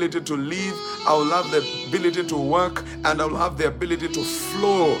have the ability to live. I will have the ability to work, and I will have the ability to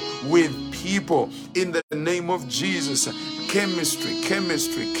flow with people in the name of Jesus. Chemistry,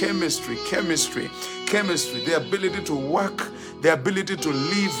 the ability to work, the ability to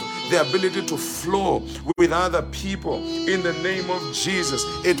live, the ability to flow with other people in the name of Jesus.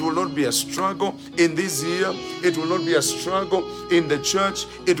 It will not be a struggle in this year. It will not be a struggle in the church.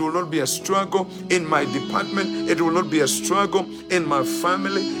 It will not be a struggle in my department. It will not be a struggle in my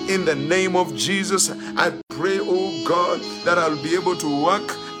family. In the name of Jesus, I pray, oh God, that I'll be able to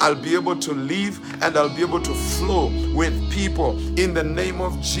work, I'll be able to live, and I'll be able to flow with people in the name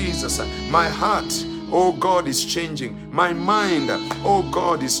of Jesus. My heart, oh God, is changing. My mind, oh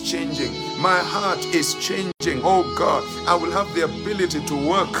God, is changing. My heart is changing. Oh God, I will have the ability to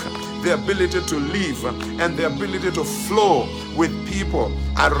work, the ability to live, and the ability to flow with people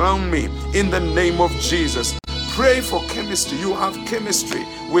around me in the name of Jesus. Pray for chemistry. You have chemistry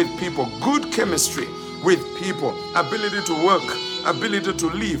with people, good chemistry with people, ability to work, ability to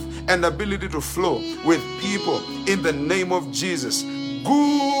live, and ability to flow with people in the name of Jesus.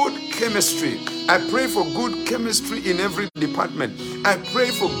 Good chemistry. I pray for good chemistry in every department. I pray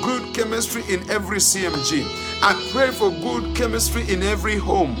for good chemistry in every CMG. I pray for good chemistry in every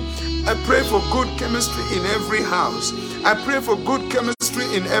home. I pray for good chemistry in every house. I pray for good chemistry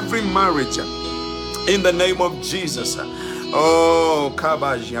in every marriage. In the name of Jesus. Oh,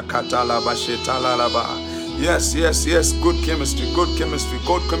 Kabaja Katalaba Shetalalaba. Yes, yes, yes. Good chemistry, good chemistry,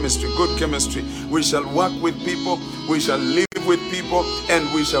 good chemistry, good chemistry. We shall work with people, we shall live with people,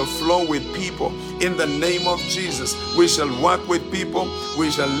 and we shall flow with people. In the name of Jesus, we shall work with people, we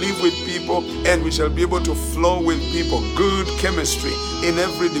shall live with people, and we shall be able to flow with people. Good chemistry in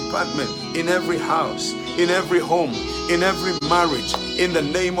every department, in every house, in every home, in every marriage. In the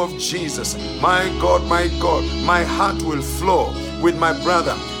name of Jesus, my God, my heart will flow with my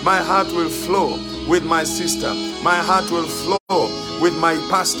brother. My heart will flow with my sister. My heart will flow with my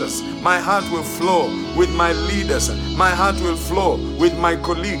pastors. My heart will flow with my leaders. My heart will flow with my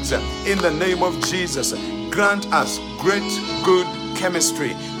colleagues. In the name of Jesus, grant us great, good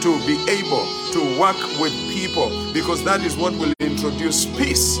chemistry to be able to work with people, because that is what will introduce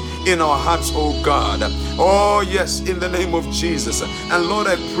peace in our hearts, oh God. Oh yes, in the name of Jesus. And Lord,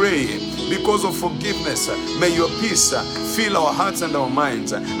 I pray, because of forgiveness, may your peace fill our hearts and our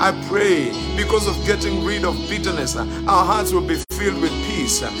minds. I pray, because of getting rid of bitterness, our hearts will be filled with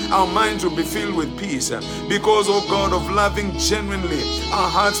peace. Our minds will be filled with peace. Because, oh God, of loving genuinely, our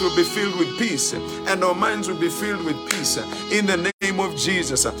hearts will be filled with peace, and our minds will be filled with peace. In the name of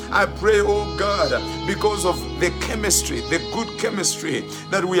Jesus, I pray, oh God, because of the chemistry, the good chemistry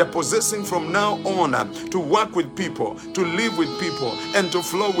that we are possessing from now on, to work with people, to live with people, and to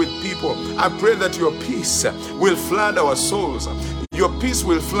flow with people. I pray that your peace will flood our souls. Your peace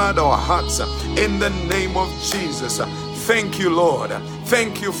will flood our hearts. In the name of Jesus. Thank you, Lord.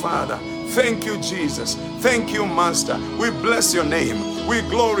 Thank you, Father. Thank you, Jesus. Thank you, Master. We bless your name. We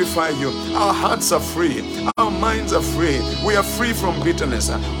glorify you. Our hearts are free. Our minds are free. We are free from bitterness.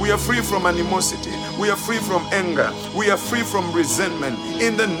 We are free from animosity. We are free from anger. We are free from resentment.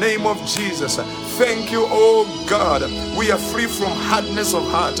 In the name of Jesus. Thank you, oh God. We are free from hardness of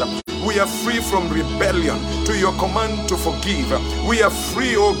heart. We are free from rebellion to your command to forgive. We are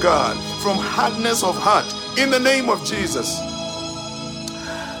free, oh God, from hardness of heart. In the name of Jesus.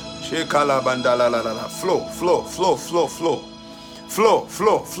 Flow, flow, flow, flow, flow. Flow,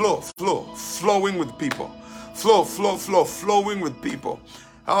 flow, flow, flow. Flowing with people. Flow, flow, flow, flowing with people.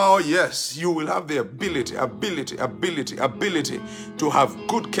 Oh yes, you will have the ability to have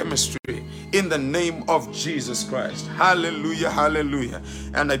good chemistry in the name of Jesus Christ. Hallelujah, hallelujah.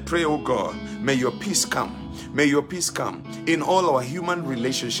 And I pray, oh God, may your peace come. May your peace come in all our human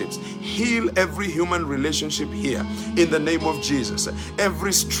relationships. Heal every human relationship here in the name of Jesus.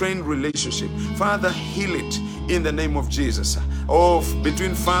 Every strained relationship, Father, heal it in the name of Jesus. Oh,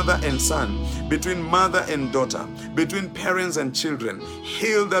 between father and son, between mother and daughter, between parents and children,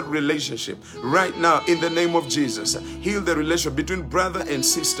 heal that relationship right now in the name of Jesus. Heal the relationship between brother and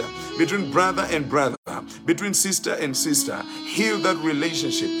sister, between brother and brother, between sister and sister. Heal that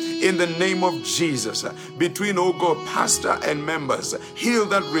relationship in the name of Jesus. Between, oh God, pastor and members, heal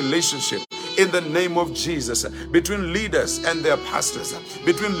that relationship in the name of Jesus. Between leaders and their pastors,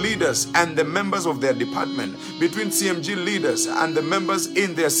 between leaders and the members of their department, between CMG leaders and the members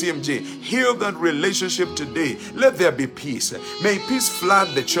in their CMG, heal that relationship today. Let there be peace. May peace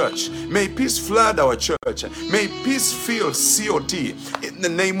flood the church. May peace flood our church. May peace fill COT in the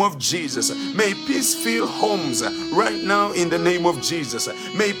name of Jesus. May peace fill homes right now in the name of Jesus.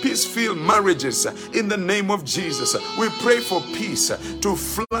 May peace fill marriages in the name of Jesus. We pray for peace to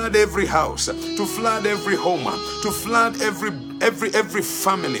flood every house, to flood every home, to flood every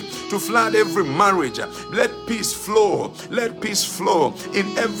family, to flood every marriage. Let peace flow. Let peace flow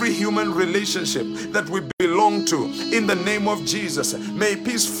in every human relationship that we belong to in the name of Jesus. May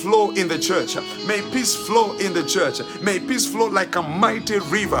peace flow in the church. May peace flow in the church. May peace flow like a mighty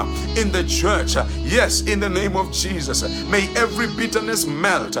river in the church. Yes, in the name of Jesus. May every bitterness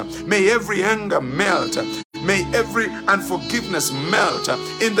melt. May every anger melt. May every unforgiveness melt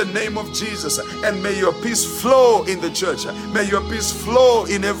in the name of Jesus. And may your peace flow in the church. May your peace flow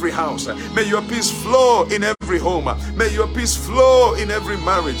in every house. May your peace flow in every home. May your peace flow in every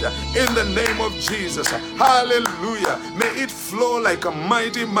marriage. In the name of Jesus. Hallelujah. May it flow like a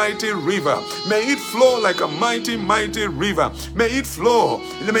mighty, mighty river. May it flow like a mighty, mighty river. May it flow.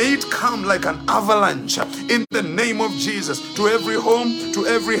 May it come like an avalanche in the name of Jesus to every home, to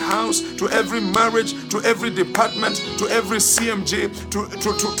every house, to every marriage, to every department, to every CMG,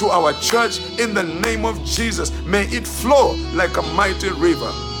 to our church in the name of Jesus. May it flow like a mighty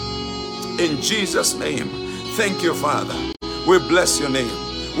river. In Jesus' name. Thank you, Father. We bless your name.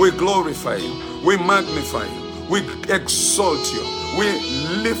 We glorify you. We magnify you. We exalt you. We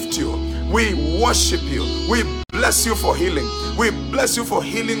lift you. We worship you. We bless bless you for healing. We bless you for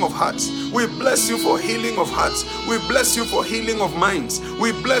healing of hearts. We bless you for healing of hearts. We bless you for healing of minds.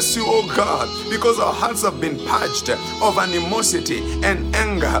 We bless you, oh God, because our hearts have been purged of animosity and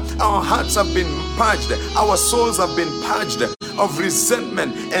anger. Our hearts have been purged. Our souls have been purged of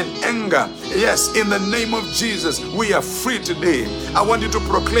resentment and anger. Yes, in the name of Jesus, we are free today. I want you to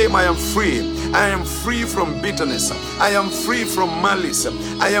proclaim, I am free. I am free from bitterness. I am free from malice.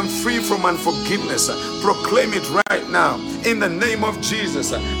 I am free from unforgiveness. Proclaim it right now. In the name of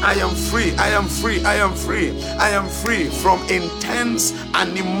Jesus, I am free. I am free. I am free. I am free from intense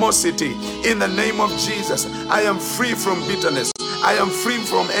animosity. In the name of Jesus, I am free from bitterness. I am free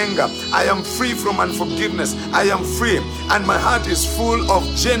from anger. I am free from unforgiveness. I am free, and my heart is full of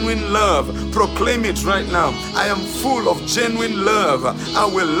genuine love. Proclaim it right now. I am full of genuine love. I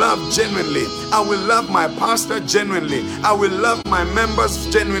will love genuinely. I will love my pastor genuinely. I will love my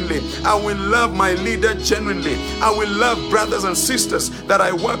members genuinely. I will love my leader genuinely. I will love brothers and sisters that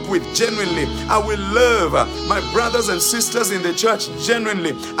I work with genuinely. I will love my brothers and sisters in the church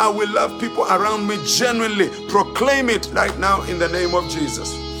genuinely. I will love people around me genuinely. Proclaim it right now in the name of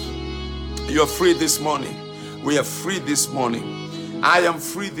Jesus. You're free this morning. We are free this morning. I am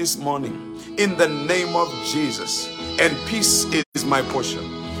free this morning in the name of Jesus. And peace is my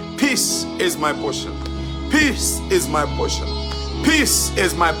portion. Peace is my portion. Peace is my portion. Peace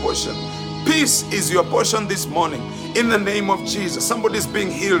is my portion. Peace is your portion this morning in the name of Jesus. Somebody's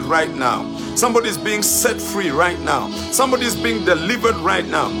being healed right now. Somebody's being set free right now. Somebody's being delivered right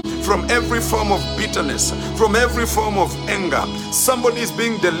now from every form of bitterness, from every form of anger. Somebody is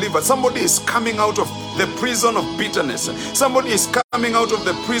being delivered. Somebody is coming out of the prison of bitterness. Somebody is coming out of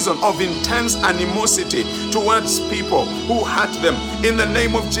the prison of intense animosity towards people who hurt them. In the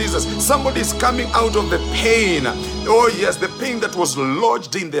name of Jesus, somebody is coming out of the pain. Oh yes, the pain that was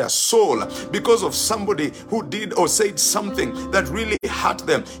lodged in their soul because of somebody who did or said something that really hurt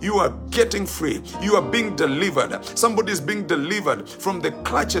them. You are getting free. You are being delivered. Somebody is being delivered from the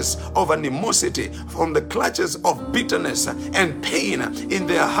clutches of animosity, from the clutches of bitterness and pain in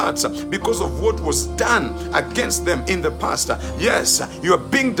their hearts because of what was done against them in the past. Yes, you are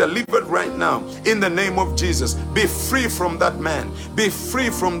being delivered right now in the name of Jesus. Be free from that man. Be free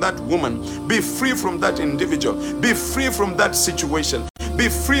from that woman. Be free from that individual. Be free from that situation. Be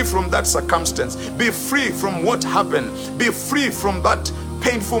free from that circumstance. Be free from what happened. Be free from that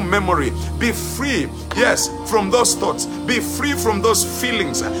painful memory. Be free, yes, from those thoughts. Be free from those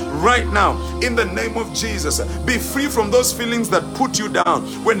feelings right now in the name of Jesus. Be free from those feelings that put you down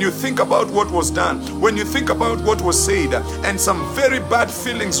when you think about what was done, when you think about what was said, and some very bad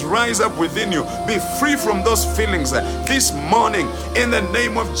feelings rise up within you. Be free from those feelings this morning in the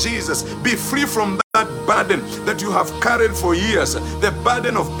name of Jesus. Be free from that burden that you have carried for years, the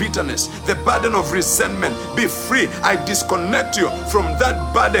burden of bitterness, the burden of resentment. Be free. I disconnect you from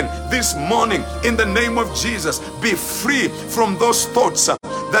that burden this morning in the name of Jesus. Be free from those thoughts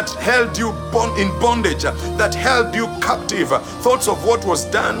that held you in bondage, that held you captive. Thoughts of what was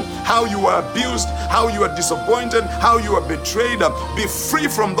done, how you were abused, how you were disappointed, how you were betrayed. Be free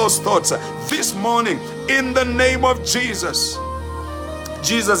from those thoughts this morning in the name of Jesus.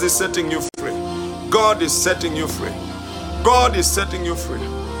 Jesus is setting you free. God is setting you free. God is setting you free.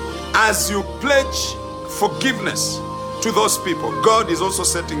 As you pledge forgiveness to those people, God is also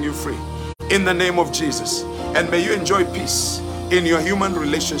setting you free in the name of Jesus. And may you enjoy peace in your human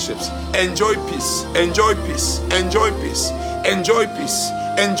relationships. Enjoy peace. Enjoy peace. Enjoy peace. Enjoy peace.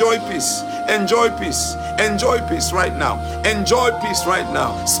 Enjoy peace. Enjoy peace. Enjoy peace right now. Enjoy peace right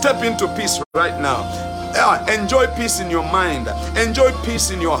now. Step into peace right now. Enjoy peace in your mind. Enjoy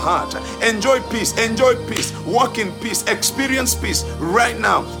peace in your heart. Enjoy peace. Enjoy peace. Walk in peace. Experience peace right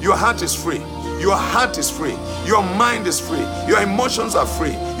now. Your heart is free. Your heart is free. Your mind is free. Your emotions are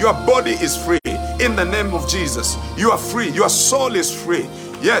free. Your body is free. In the name of Jesus, you are free. Your soul is free.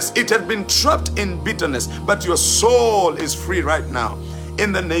 Yes, it had been trapped in bitterness, but your soul is free right now.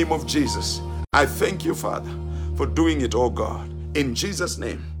 In the name of Jesus, I thank you, Father, for doing it, oh God. In Jesus'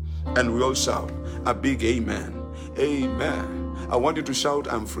 name, and we all shout a big amen. Amen. I want you to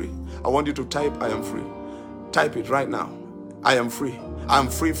shout, I'm free. I want you to type, I am free. Type it right now. I am free. I am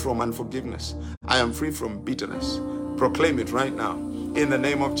free from unforgiveness. I am free from bitterness. Proclaim it right now in the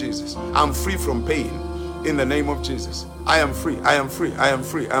name of Jesus. I'm free from pain in the name of Jesus. I am free. I am free. I am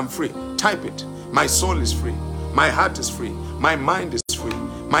free. I am free. Type it. My soul is free. My heart is free. My mind is free.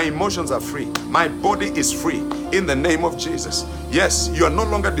 My emotions are free. My body is free in the name of Jesus. Yes, you are no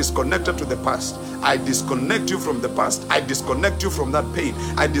longer disconnected to the past. I disconnect you from the past. I disconnect you from that pain.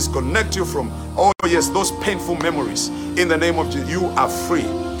 I disconnect you from, oh yes, those painful memories in the name of Jesus. You are free.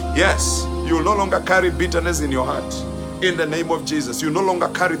 Yes, You will no longer carry bitterness in your heart. In the name of Jesus. You no longer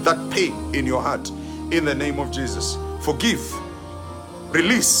carry that pain in your heart. In the name of Jesus. Forgive,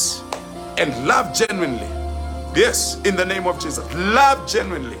 release, and love genuinely. Yes, in the name of Jesus. Love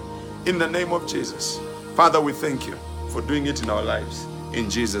genuinely. In the name of Jesus. Father, we thank you for doing it in our lives. In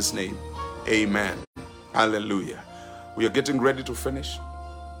Jesus' name. Amen. Hallelujah. We are getting ready to finish.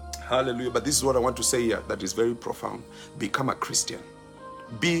 Hallelujah. But this is what I want to say here that is very profound. Become a Christian.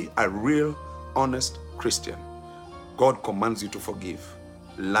 Be a real, honest Christian. God commands you to forgive.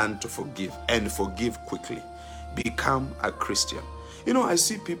 Learn to forgive and forgive quickly. Become a Christian. You know, I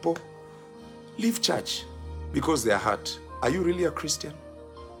see people leave church because they are hurt. Are you really a Christian?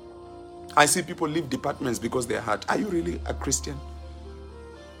 I see people leave departments because they are hurt. Are you really a Christian?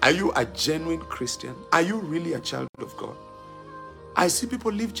 Are you a genuine Christian? Are you really a child of God? I see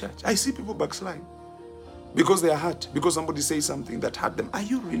people leave church. I see people backslide because they are hurt, because somebody says something that hurt them. Are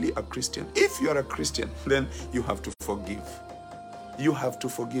you really a Christian? If you are a Christian, then you have to forgive. You have to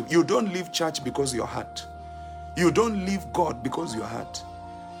forgive. You don't leave church because you're hurt. You don't leave God because you're hurt.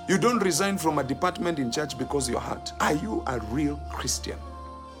 You don't resign from a department in church because you're hurt. Are you a real Christian?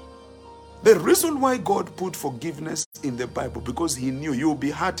 The reason why God put forgiveness in the Bible, because he knew you'll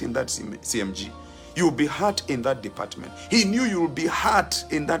be hurt in that CMG. You'll be hurt in that department. He knew you'll be hurt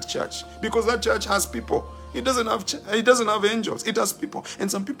in that church because that church has people. It doesn't have angels. It has people. And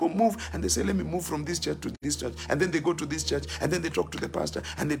some people move and they say, let me move from this church to this church. And then they go to this church and then they talk to the pastor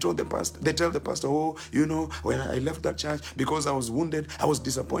and they tell the pastor, oh, you know, when I left that church because I was wounded, I was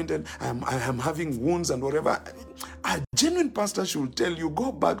disappointed, I am having wounds and whatever. A genuine pastor should tell you,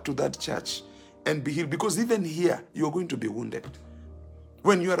 go back to that church and be healed, because even here, you're going to be wounded.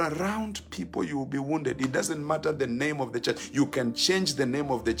 When you are around people, you will be wounded. It doesn't matter the name of the church. You can change the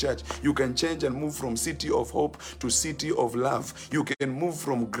name of the church. You can change and move from City of Hope to City of Love. You can move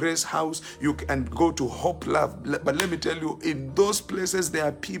from Grace House. You can go to Hope Love. But let me tell you, in those places, there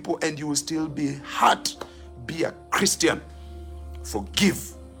are people and you will still be hurt. Be a Christian.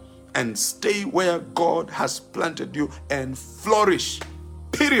 Forgive and stay where God has planted you and flourish.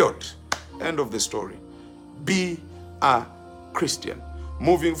 Period. End of the story. Be a Christian.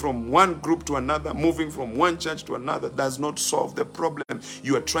 Moving from one group to another, moving from one church to another does not solve the problem.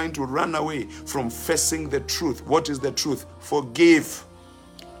 You are trying to run away from facing the truth. What is the truth? Forgive.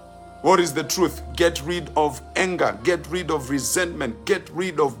 What is the truth? Get rid of anger. Get rid of resentment. Get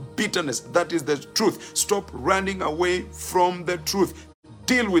rid of bitterness. That is the truth. Stop running away from the truth.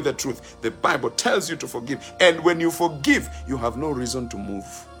 Deal with the truth. The Bible tells you to forgive. And when you forgive, you have no reason to move.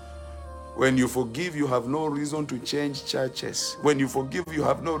 When you forgive, you have no reason to change churches. When you forgive, you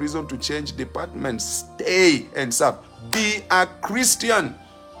have no reason to change departments. Stay and serve. Be a Christian.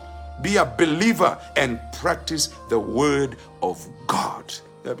 Be a believer and practice the word of God.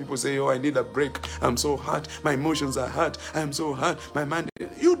 There are people say, oh, I need a break. I'm so hurt. My emotions are hurt. I'm so hurt. My mind.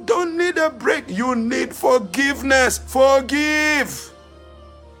 You don't need a break. You need forgiveness. Forgive.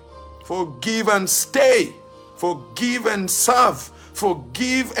 Forgive and stay. Forgive and serve.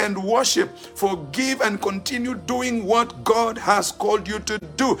 Forgive and worship. Forgive and continue doing what God has called you to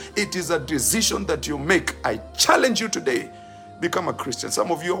do. It is a decision that you make. I challenge you today. Become a Christian. Some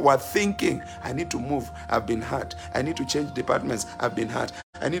of you were thinking, I need to move. I've been hurt. I need to change departments. I've been hurt.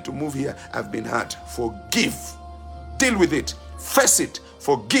 I need to move here. I've been hurt. Forgive. Deal with it. Face it.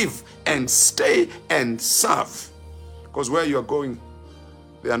 Forgive and stay and serve. Because where you are going,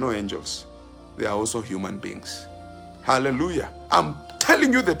 there are no angels. They are also human beings. Hallelujah. I'm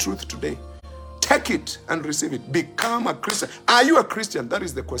telling you the truth today. Take it and receive it. Become a Christian. Are you a Christian? That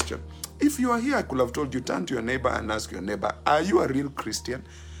is the question. If you are here, I could have told you, turn to your neighbor and ask your neighbor, are you a real Christian?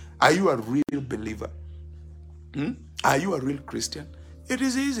 Are you a real believer? Are you a real Christian? It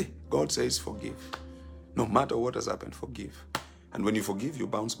is easy. God says forgive. No matter what has happened, forgive. And when you forgive, you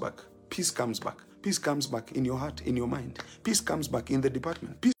bounce back. Peace comes back. Peace comes back in your heart, in your mind. Peace comes back in the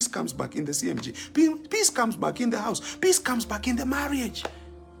department. Peace comes back in the CMG. Peace comes back in the house. Peace comes back in the marriage.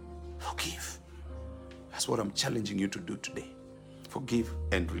 Forgive. That's what I'm challenging you to do today. Forgive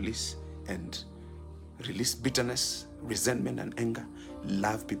and release bitterness, resentment, and anger.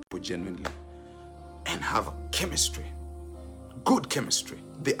 Love people genuinely and have chemistry, good chemistry,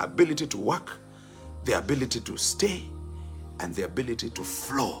 the ability to work, the ability to stay, and the ability to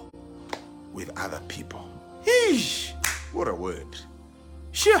flow with other people. Eesh, what a word.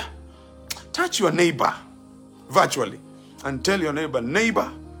 Sure. Touch your neighbor virtually and tell your neighbor,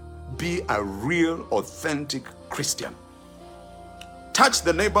 neighbor, be a real, authentic Christian. Touch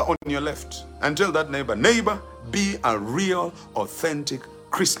the neighbor on your left and tell that neighbor, neighbor, be a real, authentic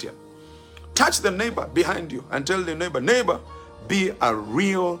Christian. Touch the neighbor behind you and tell the neighbor, neighbor, Be a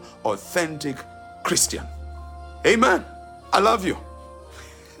real, authentic Christian. Amen. I love you.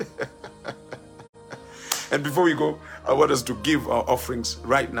 And before we go, I want us to give our offerings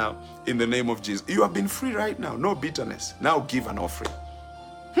right now in the name of Jesus. You have been free right now. No bitterness. Now give an offering.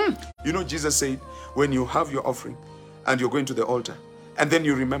 You know, Jesus said, when you have your offering and you're going to the altar, and then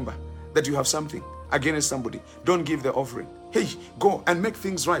you remember that you have something against somebody, don't give the offering. Hey, go and make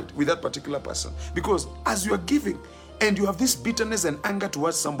things right with that particular person. Because as you are giving and you have this bitterness and anger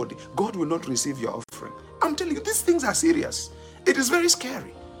towards somebody, God will not receive your offering. I'm telling you, these things are serious. It is very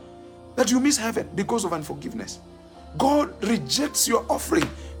scary that you miss heaven because of unforgiveness. God rejects your offering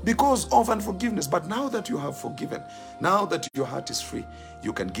because of unforgiveness. But now that you have forgiven, now that your heart is free,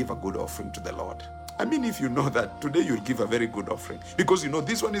 you can give a good offering to the Lord. I mean, if you know that today you'll give a very good offering, because you know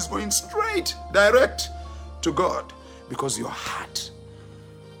this one is going straight, direct to God, because your heart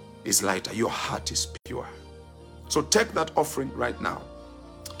is lighter, your heart is pure. So take that offering right now.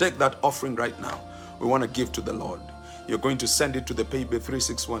 Take that offering right now. We want to give to the Lord. You're going to send it to the paybill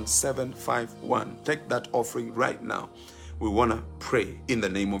 361751. Take that offering right now. We want to pray in the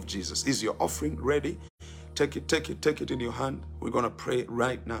name of Jesus. Is your offering ready? Take it in your hand. We're going to pray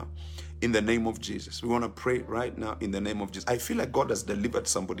right now in the name of Jesus. We want to pray right now in the name of Jesus. I feel like God has delivered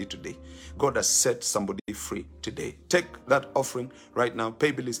somebody today. God has set somebody free today. Take that offering right now.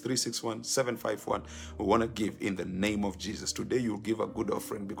 Paybill is 361751. We want to give in the name of Jesus. Today you'll give a good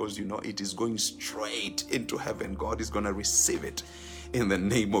offering because you know it is going straight into heaven. God is going to receive it in the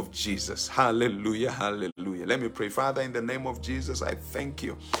name of Jesus. Hallelujah, hallelujah. Let me pray. Father, in the name of Jesus, I thank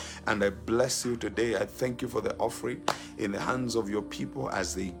you and I bless you today. I thank you for the offering in the hands of your people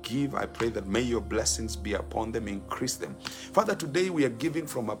as they give. I pray that may your blessings be upon them, increase them. Father, today we are giving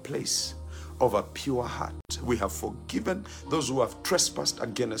from a place of a pure heart. We have forgiven those who have trespassed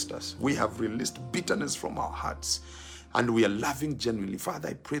against us. We have released bitterness from our hearts. And we are loving genuinely. Father,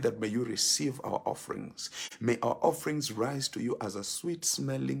 I pray that may you receive our offerings. May our offerings rise to you as a sweet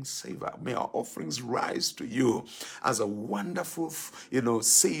smelling savor. May our offerings rise to you as a wonderful,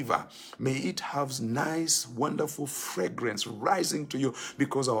 savor. May it have nice, wonderful fragrance rising to you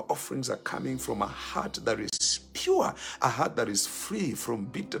because our offerings are coming from a heart that is pure, a heart that is free from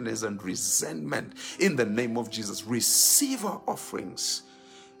bitterness and resentment. In the name of Jesus, receive our offerings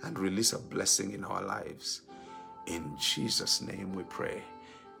and release a blessing in our lives. In Jesus' name we pray.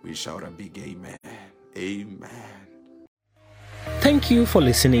 We shout a big amen. Amen. Thank you for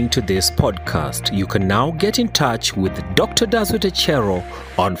listening to this podcast. You can now get in touch with Dr. Dazut Achero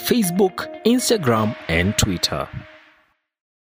on Facebook, Instagram, and Twitter.